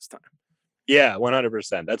roster at this time. Yeah,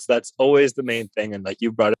 100%. That's always the main thing. And like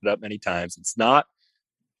you brought it up many times, it's not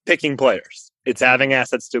picking players. It's having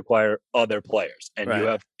assets to acquire other players. And you Right.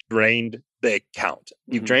 have drained the account.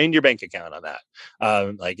 You've Mhm. drained your bank account on that.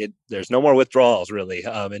 There's no more withdrawals really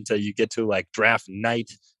until you get to like draft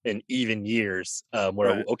night in even years where,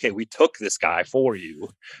 Right. okay, we took this guy for you,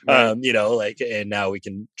 Right. and now we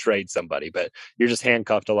can trade somebody, but you're just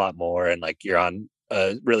handcuffed a lot more. And like, you're on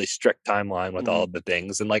a really strict timeline with all of the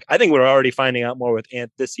things. And like, I think we're already finding out more with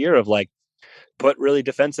Ant this year of like, put really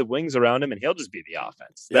defensive wings around him and he'll just be the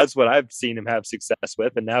offense. Yep. That's what I've seen him have success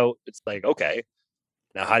with. And now it's like, okay,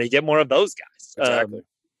 now how do you get more of those guys? Exactly.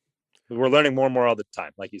 We're learning more and more all the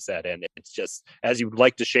time, like you said. And it's just, as you would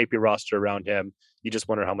like to shape your roster around him, you just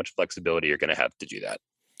wonder how much flexibility you're going to have to do that.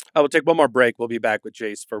 I will take one more break. We'll be back with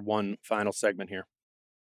Jace for one final segment here.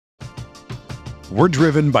 We're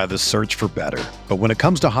driven by the search for better. But when it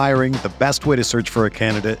comes to hiring, the best way to search for a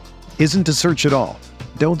candidate isn't to search at all.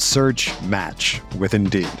 Don't search, match with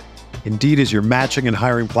Indeed. Indeed is your matching and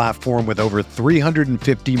hiring platform with over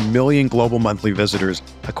 350 million global monthly visitors,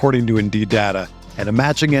 according to Indeed data, and a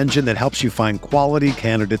matching engine that helps you find quality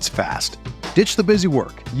candidates fast. Ditch the busy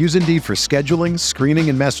work. Use Indeed for scheduling, screening,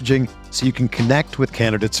 and messaging so you can connect with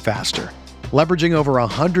candidates faster. Leveraging over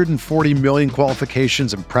 140 million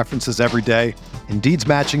qualifications and preferences every day, Indeed's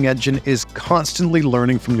matching engine is constantly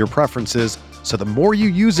learning from your preferences, so the more you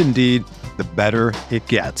use Indeed, the better it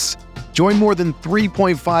gets. Join more than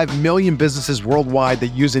 3.5 million businesses worldwide that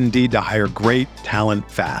use Indeed to hire great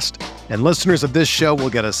talent fast. And listeners of this show will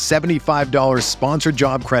get a $75 sponsored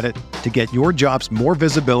job credit to get your jobs more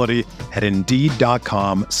visibility at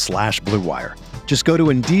Indeed.com/Blue Wire. Just go to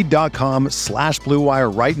Indeed.com/Blue Wire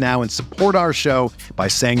right now and support our show by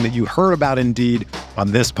saying that you heard about Indeed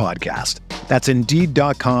on this podcast. That's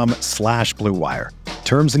Indeed.com/Blue Wire.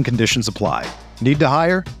 Terms and conditions apply. Need to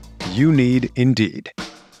hire? You need Indeed.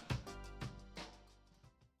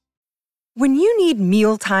 When you need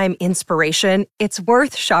mealtime inspiration, it's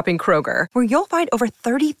worth shopping Kroger, where you'll find over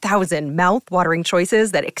 30,000 mouth-watering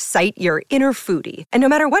choices that excite your inner foodie. And no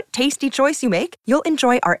matter what tasty choice you make, you'll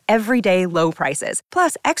enjoy our everyday low prices,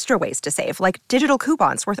 plus extra ways to save, like digital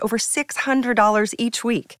coupons worth over $600 each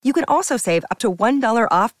week. You can also save up to $1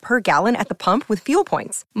 off per gallon at the pump with fuel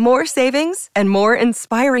points. More savings and more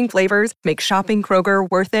inspiring flavors make shopping Kroger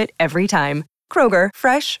worth it every time. Kroger,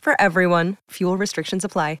 fresh for everyone. Fuel restrictions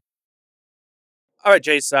apply. All right,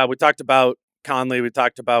 Jace, we talked about Conley. We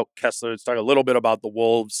talked about Kessler. Let's talk a little bit about the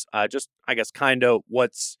Wolves. Just, I guess, kind of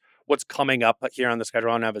what's coming up here on the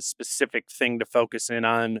schedule. I don't have a specific thing to focus in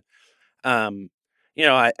on.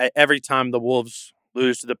 Every time the Wolves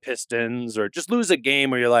lose to the Pistons or just lose a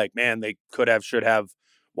game where you're like, man, they should have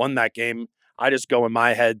won that game, I just go in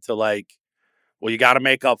my head to like, well, you got to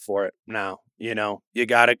make up for it now. You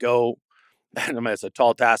got to go. I mean, it's a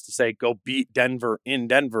tall task to say, go beat Denver in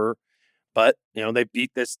Denver. But, they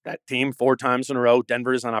beat that team 4 times in a row.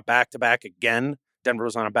 Denver's on a back-to-back again. Denver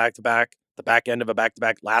was on a back-to-back, the back end of a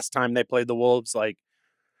back-to-back last time they played the Wolves. Like,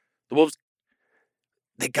 the Wolves,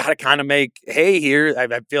 they got to kind of make hay here. I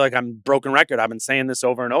feel like I'm a broken record. I've been saying this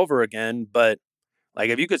over and over again. But, like,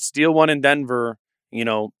 if you could steal one in Denver,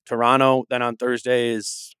 Toronto, then on Thursday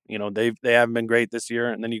is, they haven't been great this year.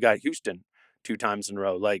 And then you got Houston 2 times in a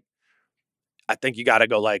row. Like, I think you got to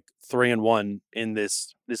go like 3-1 in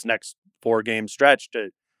this next 4-game stretch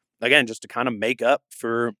to kind of make up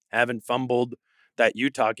for having fumbled that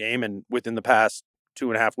Utah game and within the past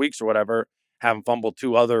 2.5 weeks or whatever, having fumbled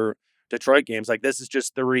 2 other Detroit games. Like, this is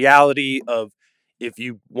just the reality of if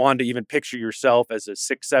you want to even picture yourself as a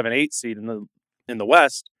 6, 7, 8 seed in the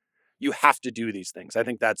West, you have to do these things. I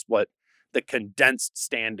think that's what the condensed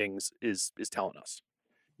standings is telling us.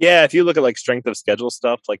 Yeah, if you look at like strength of schedule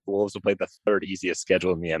stuff, like the Wolves have played the 3rd easiest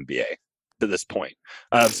schedule in the NBA to this point.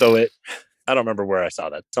 I don't remember where I saw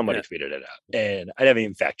that. Somebody tweeted it out, and I haven't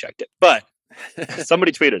even fact checked it, but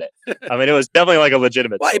somebody tweeted it. I mean, it was definitely like a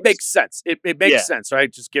legitimate. Well, source. it makes sense. It makes sense,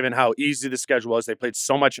 right? Just given how easy the schedule was, they played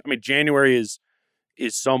so much. I mean, January is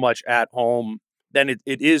so much at home. Then it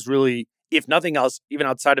is really, if nothing else, even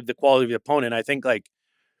outside of the quality of the opponent, I think like.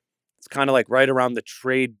 It's kind of like right around the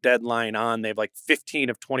trade deadline on. They have like 15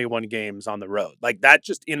 of 21 games on the road. Like that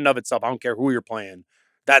just in and of itself, I don't care who you're playing.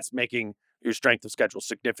 That's making your strength of schedule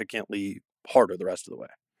significantly harder the rest of the way.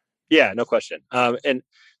 Yeah, no question. And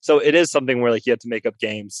so it is something where like you have to make up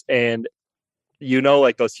games. And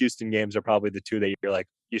like those Houston games are probably the 2 that you're like,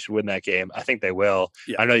 you should win that game. I think they will.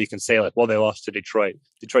 Yeah. I know you can say like, well, they lost to Detroit.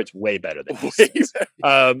 Detroit's way better than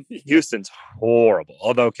Houston. Houston's horrible.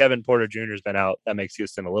 Although Kevin Porter Jr. has been out, that makes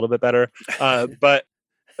Houston a little bit better. But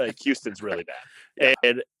like Houston's really bad.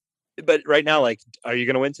 Yeah. But right now, like, are you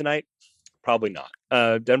going to win tonight? probably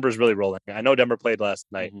not. Denver's really rolling. I know Denver played last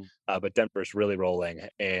night, Mm-hmm. but Denver's really rolling.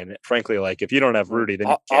 And frankly, like if you don't have Rudy, then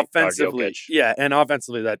you can't guard Offensively, Jokic. yeah, and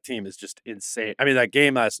offensively, that team is just insane. I mean, that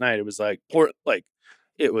game last night, it was like Portland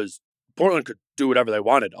could do whatever they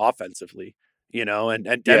wanted offensively,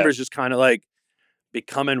 and Denver's just kind of like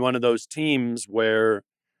becoming one of those teams where,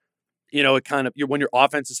 it kind of when your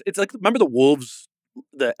offense is, it's like, remember the Wolves,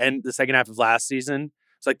 the second half of last season,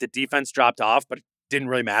 it's like the defense dropped off, but it didn't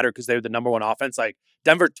really matter because they were the number one offense. Like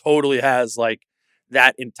Denver totally has like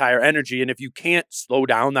that entire energy, and if you can't slow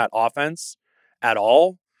down that offense at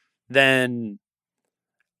all, then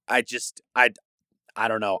I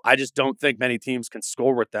don't know. I just don't think many teams can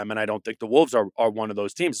score with them, and I don't think the Wolves are one of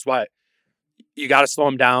those teams. That's why you got to slow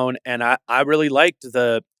them down. And I really liked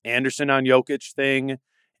the Anderson on Jokic thing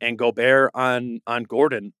and Gobert on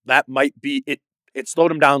Gordon. That might be it. It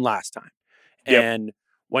slowed him down last time. Yep. And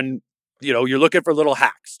when you're looking for little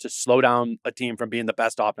hacks to slow down a team from being the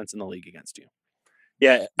best offense in the league against you.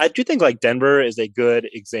 Yeah, I do think like Denver is a good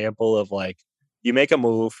example of like you make a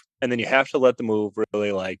move and then you have to let the move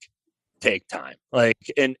really like take time. Like,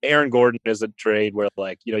 and Aaron Gordon is a trade where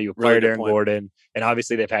like, you acquired Aaron Gordon and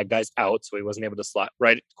obviously they've had guys out, so he wasn't able to slot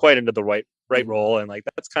right quite into the right role. And like,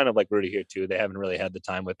 that's kind of like Rudy here too. They haven't really had the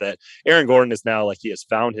time with that. Aaron Gordon is now like, he has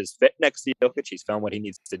found his fit next to Jokic. He's found what he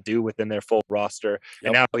needs to do within their full roster. Yep.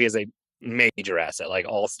 And now he is a major asset, like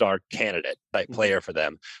all-star candidate type player for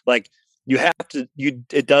them. Like,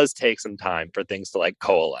 it does take some time for things to like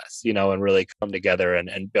coalesce, and really come together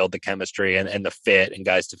and build the chemistry and the fit and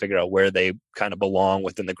guys to figure out where they kind of belong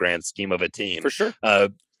within the grand scheme of a team. For sure.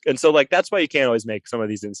 And so like, that's why you can't always make some of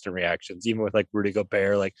these instant reactions, even with like Rudy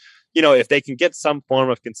Gobert, like, if they can get some form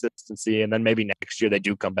of consistency and then maybe next year they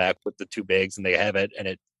do come back with the two bigs and they have it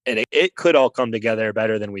and it could all come together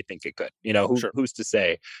better than we think it could. Who's to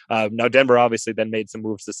say? Now, Denver obviously then made some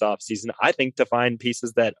moves this offseason, I think, to find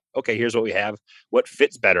pieces that, okay, here's what we have. What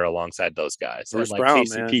fits better alongside those guys? Bruce and like Brown,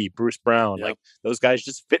 KCP, Bruce Brown, like those guys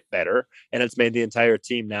just fit better. And it's made the entire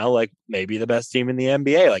team now like maybe the best team in the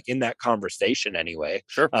NBA, like in that conversation anyway.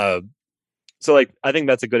 Sure. So like, I think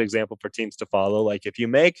that's a good example for teams to follow. Like if you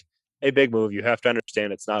make a big move, you have to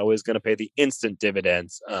understand it's not always going to pay the instant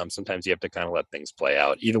dividends. Sometimes you have to kind of let things play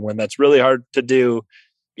out, even when that's really hard to do,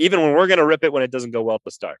 even when we're going to rip it when it doesn't go well to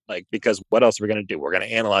start. Like, because what else are we going to do? We're going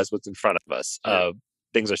to analyze what's in front of us.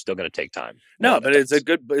 Things are still going to take time. No, but it's a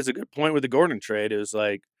good point with the Gordon trade. It was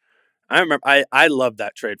like, I remember I loved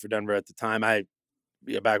that trade for Denver at the time.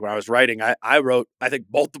 Back when I was writing, I wrote, I think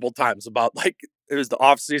multiple times about like, it was the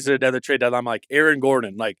offseason and the trade deadline. I'm like, Aaron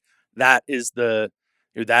Gordon, like that is the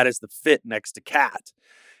fit next to Cat.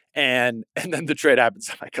 And then the trade happens.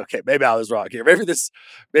 I'm like, okay, maybe I was wrong here.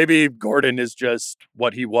 Maybe Gordon is just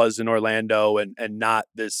what he was in Orlando and not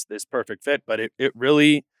this perfect fit. But it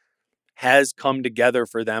really has come together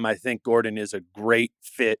for them. I think Gordon is a great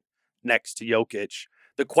fit next to Jokic.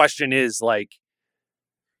 The question is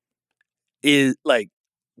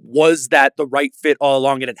was that the right fit all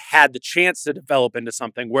along and it had the chance to develop into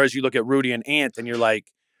something? Whereas you look at Rudy and Ant and you're like,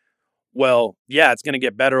 well, yeah, it's going to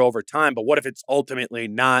get better over time, but what if it's ultimately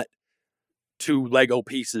not two Lego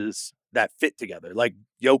pieces that fit together like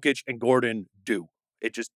Jokic and Gordon do?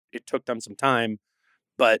 It took them some time,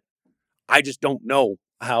 but I just don't know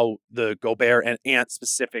how the Gobert and Ant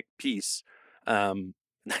specific piece,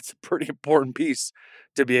 that's a pretty important piece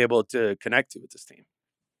to be able to connect to with this team.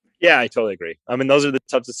 Yeah, I totally agree. I mean, those are the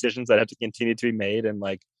tough decisions that have to continue to be made. And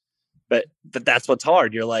like, but that's what's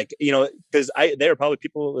hard. You're like, because there are probably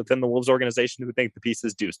people within the Wolves organization who think the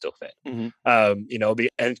pieces do still fit,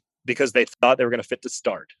 and because they thought they were going to fit to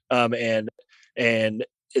start. And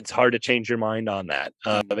it's hard to change your mind on that.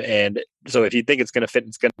 And so if you think it's going to fit,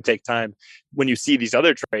 it's going to take time. When you see these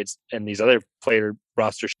other trades and these other player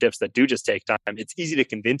roster shifts that do just take time, it's easy to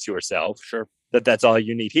convince yourself that that's all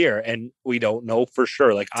you need here. And we don't know for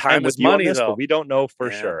sure. Like time is money, though. But we don't know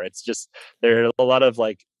for sure. It's just, there are a lot of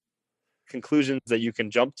like conclusions that you can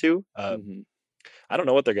jump to. I don't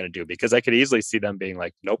know what they're going to do, because I could easily see them being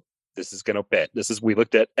like, nope, this is going to fit. We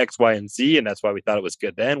looked at X, Y, and Z, and that's why we thought it was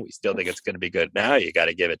good then. We still think it's going to be good now. You got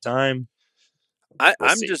to give it time. I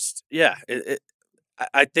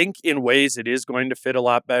think in ways it is going to fit a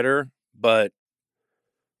lot better, but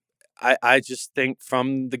I just think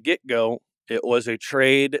from the get-go, it was a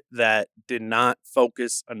trade that did not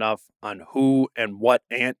focus enough on who and what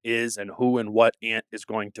Ant is and who and what Ant is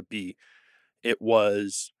going to be. It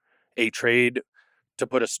was a trade to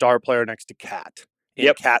put a star player next to Cat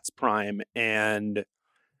in Cat's prime, and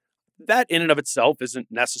that in and of itself isn't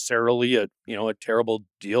necessarily a terrible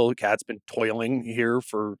deal. Cat's been toiling here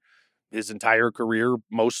for his entire career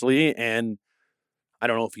mostly, and I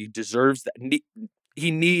don't know if he deserves that. He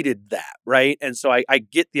needed that, right? And so I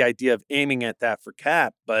get the idea of aiming at that for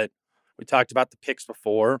Cat, but we talked about the picks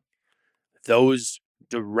before. Those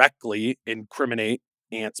directly incriminate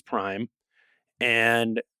Ant's prime.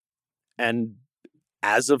 And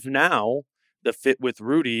as of now, the fit with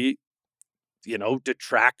Rudy,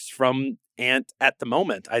 detracts from Ant at the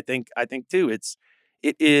moment. I think too.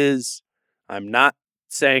 It is. I'm not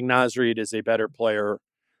saying Naz Reid is a better player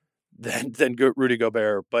than Rudy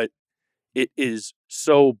Gobert, but it is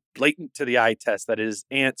so blatant to the eye test that it is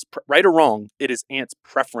Ant's right or wrong. It is Ant's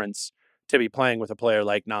preference to be playing with a player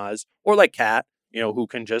like Naz or like Cat, who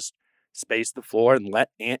can just space the floor and let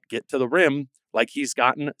Ant get to the rim like he's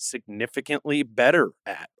gotten significantly better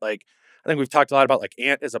at. Like, I think we've talked a lot about like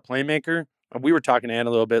Ant as a playmaker. We were talking to Ant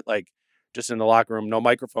a little bit, like just in the locker room, no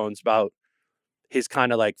microphones, about his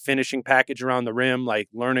kind of like finishing package around the rim, like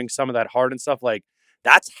learning some of that hard and stuff. Like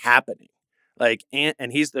that's happening. Like Ant,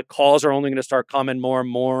 and the calls are only going to start coming more and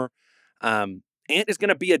more. Ant is going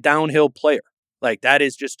to be a downhill player. Like that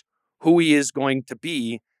is just who he is going to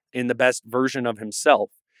be in the best version of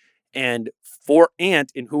himself. And for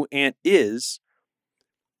Ant and who Ant is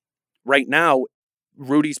right now,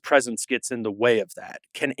 Rudy's presence gets in the way of that.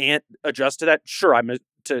 Can Ant adjust to that? Sure,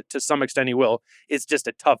 to some extent he will. It's just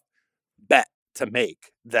a tough bet to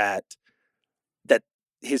make that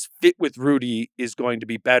his fit with Rudy is going to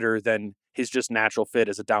be better than his just natural fit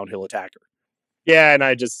as a downhill attacker. Yeah, and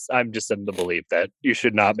I'm just in the belief that you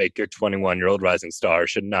should not make your 21-year-old rising star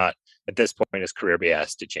should not at this point in his career be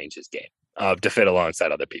asked to change his game to fit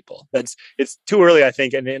alongside other people. It's too early, I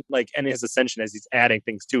think, and his ascension as he's adding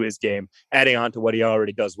things to his game, adding on to what he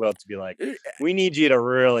already does well, to be like, we need you to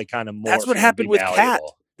really kind of more. That's what happened with Cat.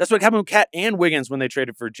 That's what happened with Cat and Wiggins when they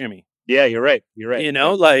traded for Jimmy. Yeah, you're right.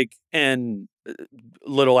 And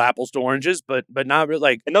little apples to oranges, but not really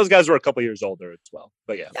like. And those guys were a couple years older as well.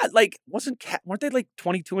 But yeah, like weren't they like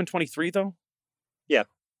 22 and 23 though? Yeah,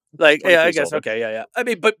 like I guess older. Okay, yeah. I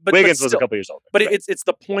mean, but Wiggins still, was a couple years older. But right. It's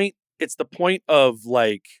the point. It's the point of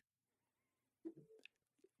like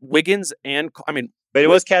Wiggins but it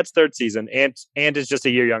was Cat's third season, and is just a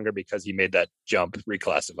year younger because he made that jump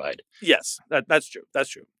reclassified. Yes, that's true. That's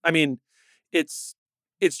true. I mean, it's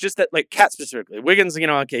just that, like, Cat specifically. Wiggins,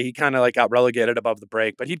 okay, he kind of, like, got relegated above the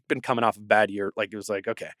break, but he'd been coming off a bad year. Like, it was like,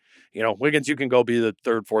 okay, Wiggins, you can go be the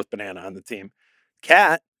third, fourth banana on the team.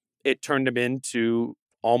 Cat, it turned him into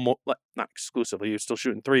almost, not exclusively, he was still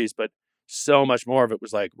shooting threes, but so much more of it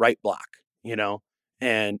was, like, right block,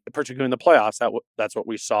 And particularly in the playoffs, that's what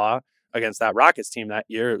we saw against that Rockets team that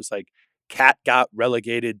year. It was like Cat got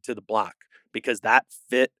relegated to the block because that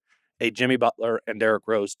fit a Jimmy Butler and Derrick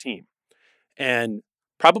Rose team. And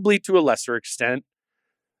probably to a lesser extent,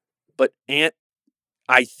 but Ant,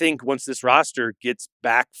 I think once this roster gets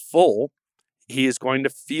back full, he is going to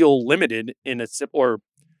feel limited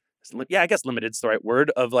I guess limited's the right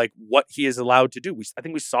word, of like what he is allowed to do. I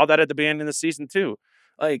think we saw that at the beginning of the season too.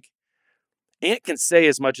 Like Ant can say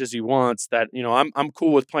as much as he wants that, I'm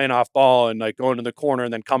cool with playing off ball and like going to the corner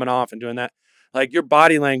and then coming off and doing that. Like your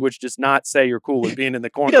body language does not say you're cool with being in the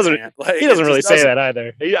corner. He doesn't really say that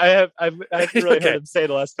either. I've really heard him say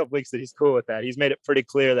the last couple weeks that he's cool with that. He's made it pretty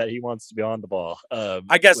clear that he wants to be on the ball.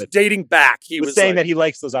 I guess dating back, he was saying that he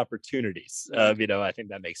likes those opportunities. I think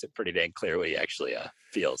that makes it pretty dang clear what he actually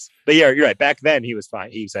feels. But yeah, you're right. Back then he was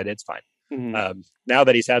fine. He said it's fine. Mm-hmm. Now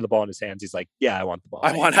that he's had the ball in his hands, he's like, yeah, I want the ball.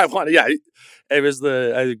 I want it. Yeah, it was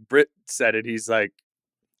I think Britt said it. He's like,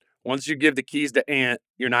 once you give the keys to Ant,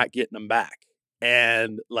 you're not getting them back.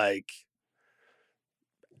 And like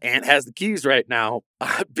Ant has the keys right now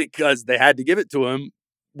because they had to give it to him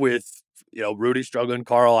with, Rudy struggling,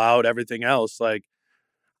 Carl out, everything else. Like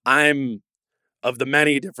I'm of the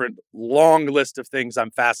many different long list of things I'm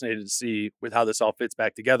fascinated to see with how this all fits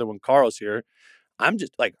back together when Carl's here. I'm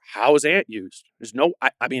just like, how is Ant used? There's no,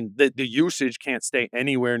 the usage can't stay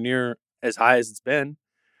anywhere near as high as it's been.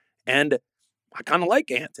 And I kind of like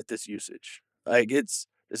Ant at this usage. Like this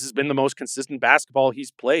has been the most consistent basketball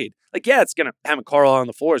he's played. Like, yeah, it's going to, having Carl on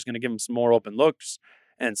the floor is going to give him some more open looks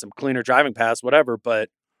and some cleaner driving pass, whatever. But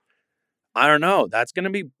I don't know. That's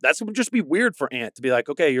going to just be weird for Ant to be like,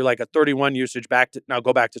 okay, you're like a 31 usage now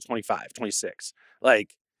go back to 25, 26.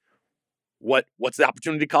 Like, what's the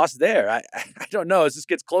opportunity cost there? I don't know. As this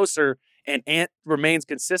gets closer and Ant remains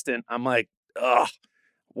consistent, I'm like,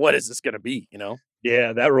 what is this going to be,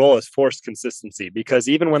 Yeah, that role is forced consistency because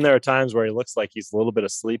even when there are times where he looks like he's a little bit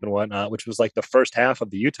asleep and whatnot, which was like the first half of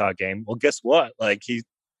the Utah game, well, guess what? Like he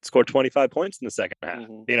scored 25 points in the second half.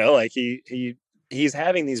 Mm-hmm. Like he he's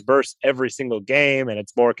having these bursts every single game, and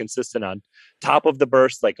it's more consistent on top of the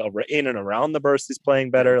burst, like in and around the burst. He's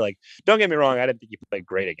playing better. Like, don't get me wrong, I didn't think he played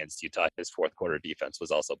great against Utah. His fourth quarter defense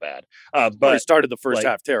was also bad. But he started the first like,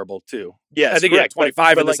 half terrible too. Yes, I think correct. he had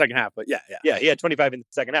 25 in the like, second half. But yeah, he had 25 in the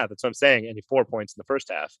second half. That's what I'm saying, and he 4 points in the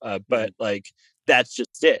first half. But like, that's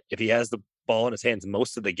just it. If he has the ball in his hands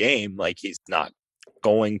most of the game, like, he's not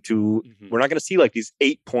going to. We're not going to see like these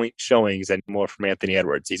 8-point showings anymore from Anthony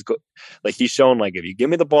Edwards. He's shown like, if you give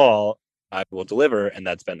me the ball, I will deliver, and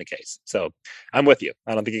that's been the case. So I'm with you.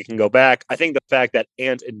 I don't think he can go back. I think the fact that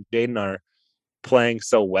Ant and Jaden are playing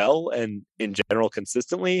so well and in general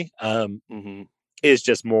consistently is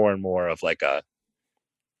just more and more of like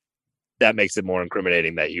that makes it more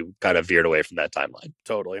incriminating that you kind of veered away from that timeline.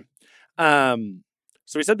 Totally. So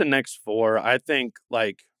we said the next 4. I think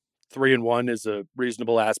like 3-1 is a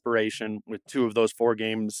reasonable aspiration, with 2 of those 4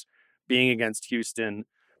 games being against Houston.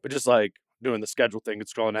 But just like doing the schedule thing and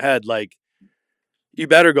scrolling ahead, like, you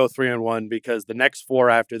better go 3-1, because the next 4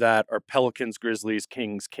 after that are Pelicans, Grizzlies,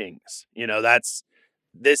 Kings. You know, that's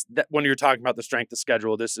when you're talking about the strength of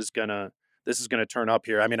schedule, this is gonna turn up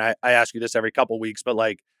here. I mean, I ask you this every couple weeks, but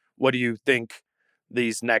like, what do you think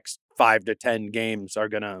these next 5 to 10 games are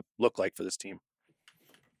gonna look like for this team?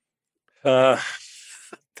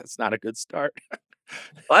 That's not a good start.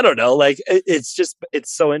 I don't know. Like, it's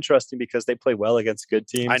so interesting because they play well against good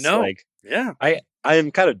teams. I know. Like, yeah. I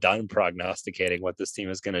am kind of done prognosticating what this team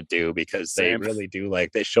is going to do, because they really do,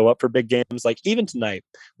 like, they show up for big games. Like, even tonight,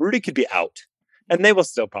 Rudy could be out, and they will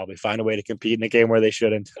still probably find a way to compete in a game where they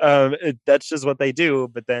shouldn't. That's just what they do.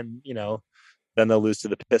 But then, then they'll lose to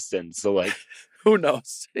the Pistons. So, like, who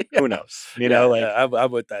knows? Who knows?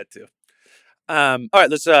 I'm with that too. All right,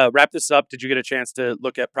 let's wrap this up. Did you get a chance to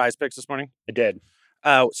look at Prize Picks this morning? I did.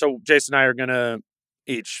 So Jason and I are going to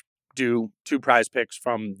each do 2 Prize Picks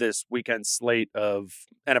from this weekend slate of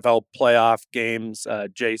NFL playoff games.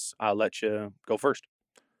 Jace, I'll let you go first.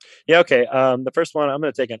 Yeah, okay. The first one, I'm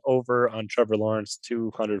going to take an over on Trevor Lawrence,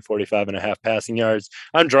 245.5 passing yards.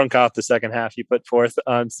 I'm drunk off the second half he put forth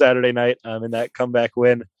on Saturday night in that comeback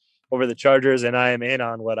win over the Chargers, and I am in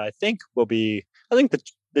on what I think will be,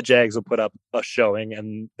 the Jags will put up a showing,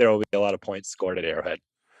 and there will be a lot of points scored at Arrowhead.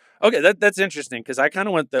 Okay, that's interesting, because I kind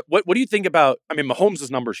of went that. What do you think about? I mean, Mahomes'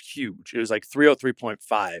 number's huge. It was like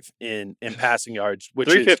 303.5 in passing yards, which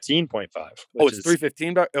 315.5. Oh, it's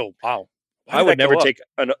 315. Oh, wow. I would never take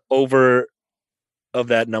an over of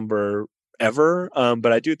that number ever.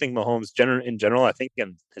 But I do think Mahomes, in general, I think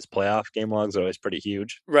in his playoff game logs are always pretty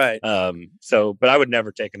huge. Right. But I would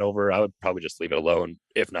never take an over. I would probably just leave it alone.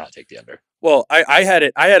 If not, take the under. Well, I had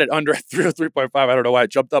it under at 303.5. I don't know why it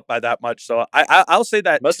jumped up by that much. So I'll say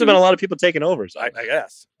that must have been a lot of people taking overs. I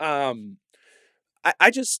guess. I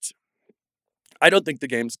don't think that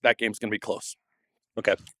game's going to be close.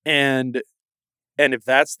 Okay. And if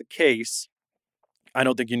that's the case, I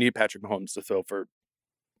don't think you need Patrick Mahomes to throw for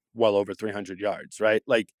well over 300 yards, right?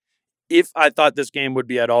 Like, if I thought this game would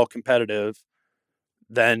be at all competitive,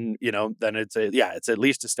 then it's at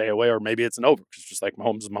least to stay away, or maybe it's an over, because just like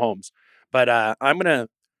Mahomes is Mahomes. But I'm gonna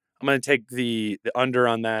take the under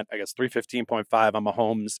on that. I guess 315.5 on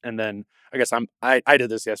Mahomes, and then I guess I did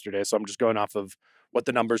this yesterday, so I'm just going off of what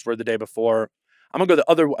the numbers were the day before. I'm gonna go the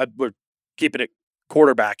other. We're keeping it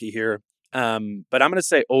quarterbacky here, but I'm gonna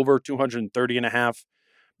say over 230.5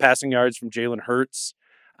 passing yards from Jalen Hurts.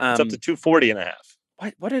 It's up to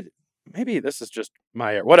 240.5. What did? Maybe this is just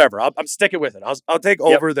my whatever. I'm sticking with it. I'll take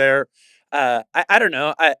over there. I don't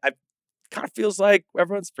know. I kind of feels like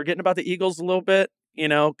everyone's forgetting about the Eagles a little bit,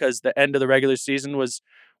 because the end of the regular season was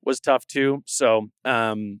tough too. So,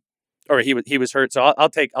 or he was hurt. So I'll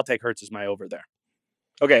take Hurts as my over there.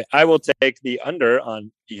 Okay, I will take the under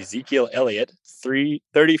on Ezekiel Elliott,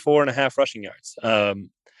 34.5 rushing yards.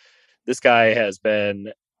 This guy has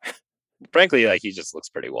been, frankly, like, he just looks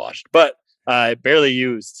pretty washed, but barely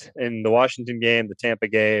used in the Washington game, the Tampa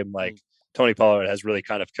game. Like, Tony Pollard has really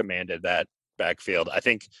kind of commanded that backfield. I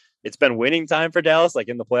think it's been winning time for Dallas, like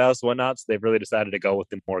in the playoffs and whatnot. So they've really decided to go with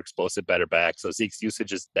the more explosive, better back. So Zeke's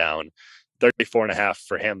usage is down. 34.5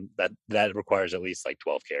 for him. That requires at least like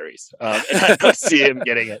 12 carries. And I don't see him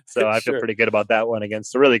getting it. So I feel pretty good about that one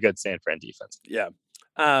against a really good San Fran defense. Yeah.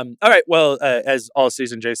 All right. Well, as all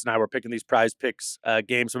season, Jason and I were picking these Prize Picks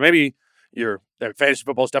games. So maybe your fantasy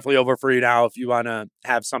football is definitely over for you now. If you want to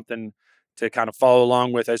have something to kind of follow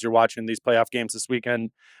along with as you're watching these playoff games this weekend,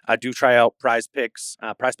 do try out Prize Picks,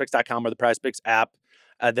 prizepicks.com or the Prize Picks app.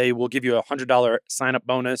 They will give you a $100 sign-up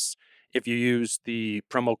bonus if you use the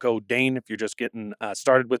promo code Dane, if you're just getting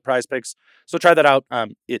started with Prize Picks. So try that out.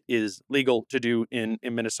 It is legal to do in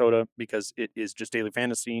Minnesota because it is just daily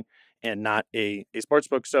fantasy and not a sports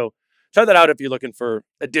book. So try that out if you're looking for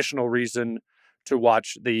additional reason to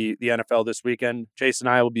watch the NFL this weekend. Jace and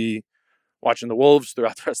I will be watching the Wolves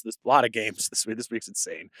throughout the rest of this. A lot of games this week. This week's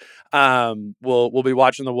insane. We'll be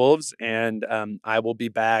watching the Wolves, and I will be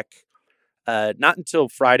back not until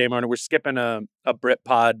Friday morning. We're skipping a Brit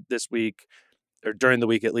pod this week, or during the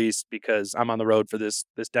week at least, because I'm on the road for this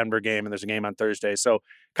Denver game, and there's a game on Thursday. So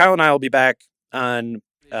Kyle and I will be back on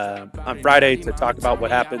Friday to talk about what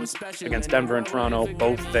happens against Denver and Toronto,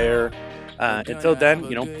 both there. Until then,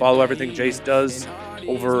 follow everything Jace does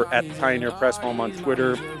over at the Pioneer Press Home on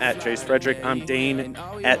Twitter, at Jace Frederick. I'm Dane,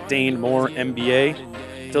 at Dane Moore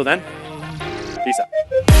NBA. Till then, peace out.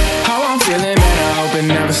 How I'm feeling, man, I hope it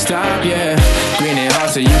never stop, yeah. Green and hot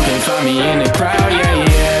so you can find me in the crowd,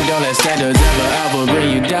 yeah. Don't let standards ever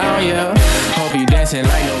bring you down, yeah. Hope you dancing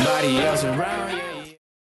like nobody else around, yeah.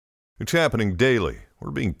 It's happening daily. We're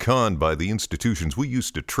being conned by the institutions we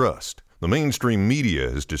used to trust. The mainstream media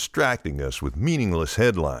is distracting us with meaningless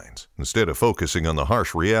headlines instead of focusing on the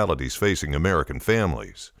harsh realities facing American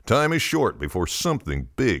families. Time is short before something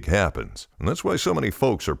big happens, and that's why so many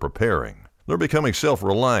folks are preparing. They're becoming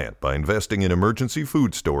self-reliant by investing in emergency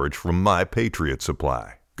food storage from My Patriot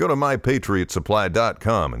Supply. Go to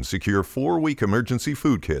MyPatriotSupply.com and secure 4-week emergency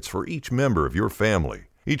food kits for each member of your family.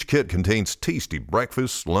 Each kit contains tasty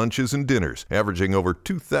breakfasts, lunches, and dinners, averaging over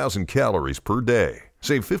 2,000 calories per day.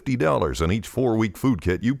 Save $50 on each 4-week food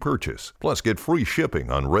kit you purchase, plus get free shipping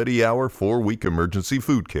on Ready Hour 4-week emergency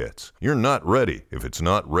food kits. You're not ready if it's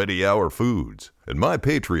not Ready Hour foods. At My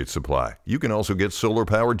Patriot Supply, you can also get solar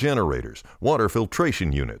power generators, water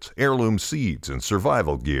filtration units, heirloom seeds, and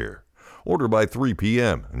survival gear. Order by 3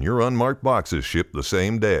 p.m. and your unmarked boxes ship the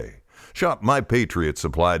same day. Shop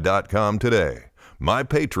MyPatriotSupply.com today.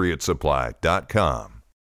 MyPatriotSupply.com.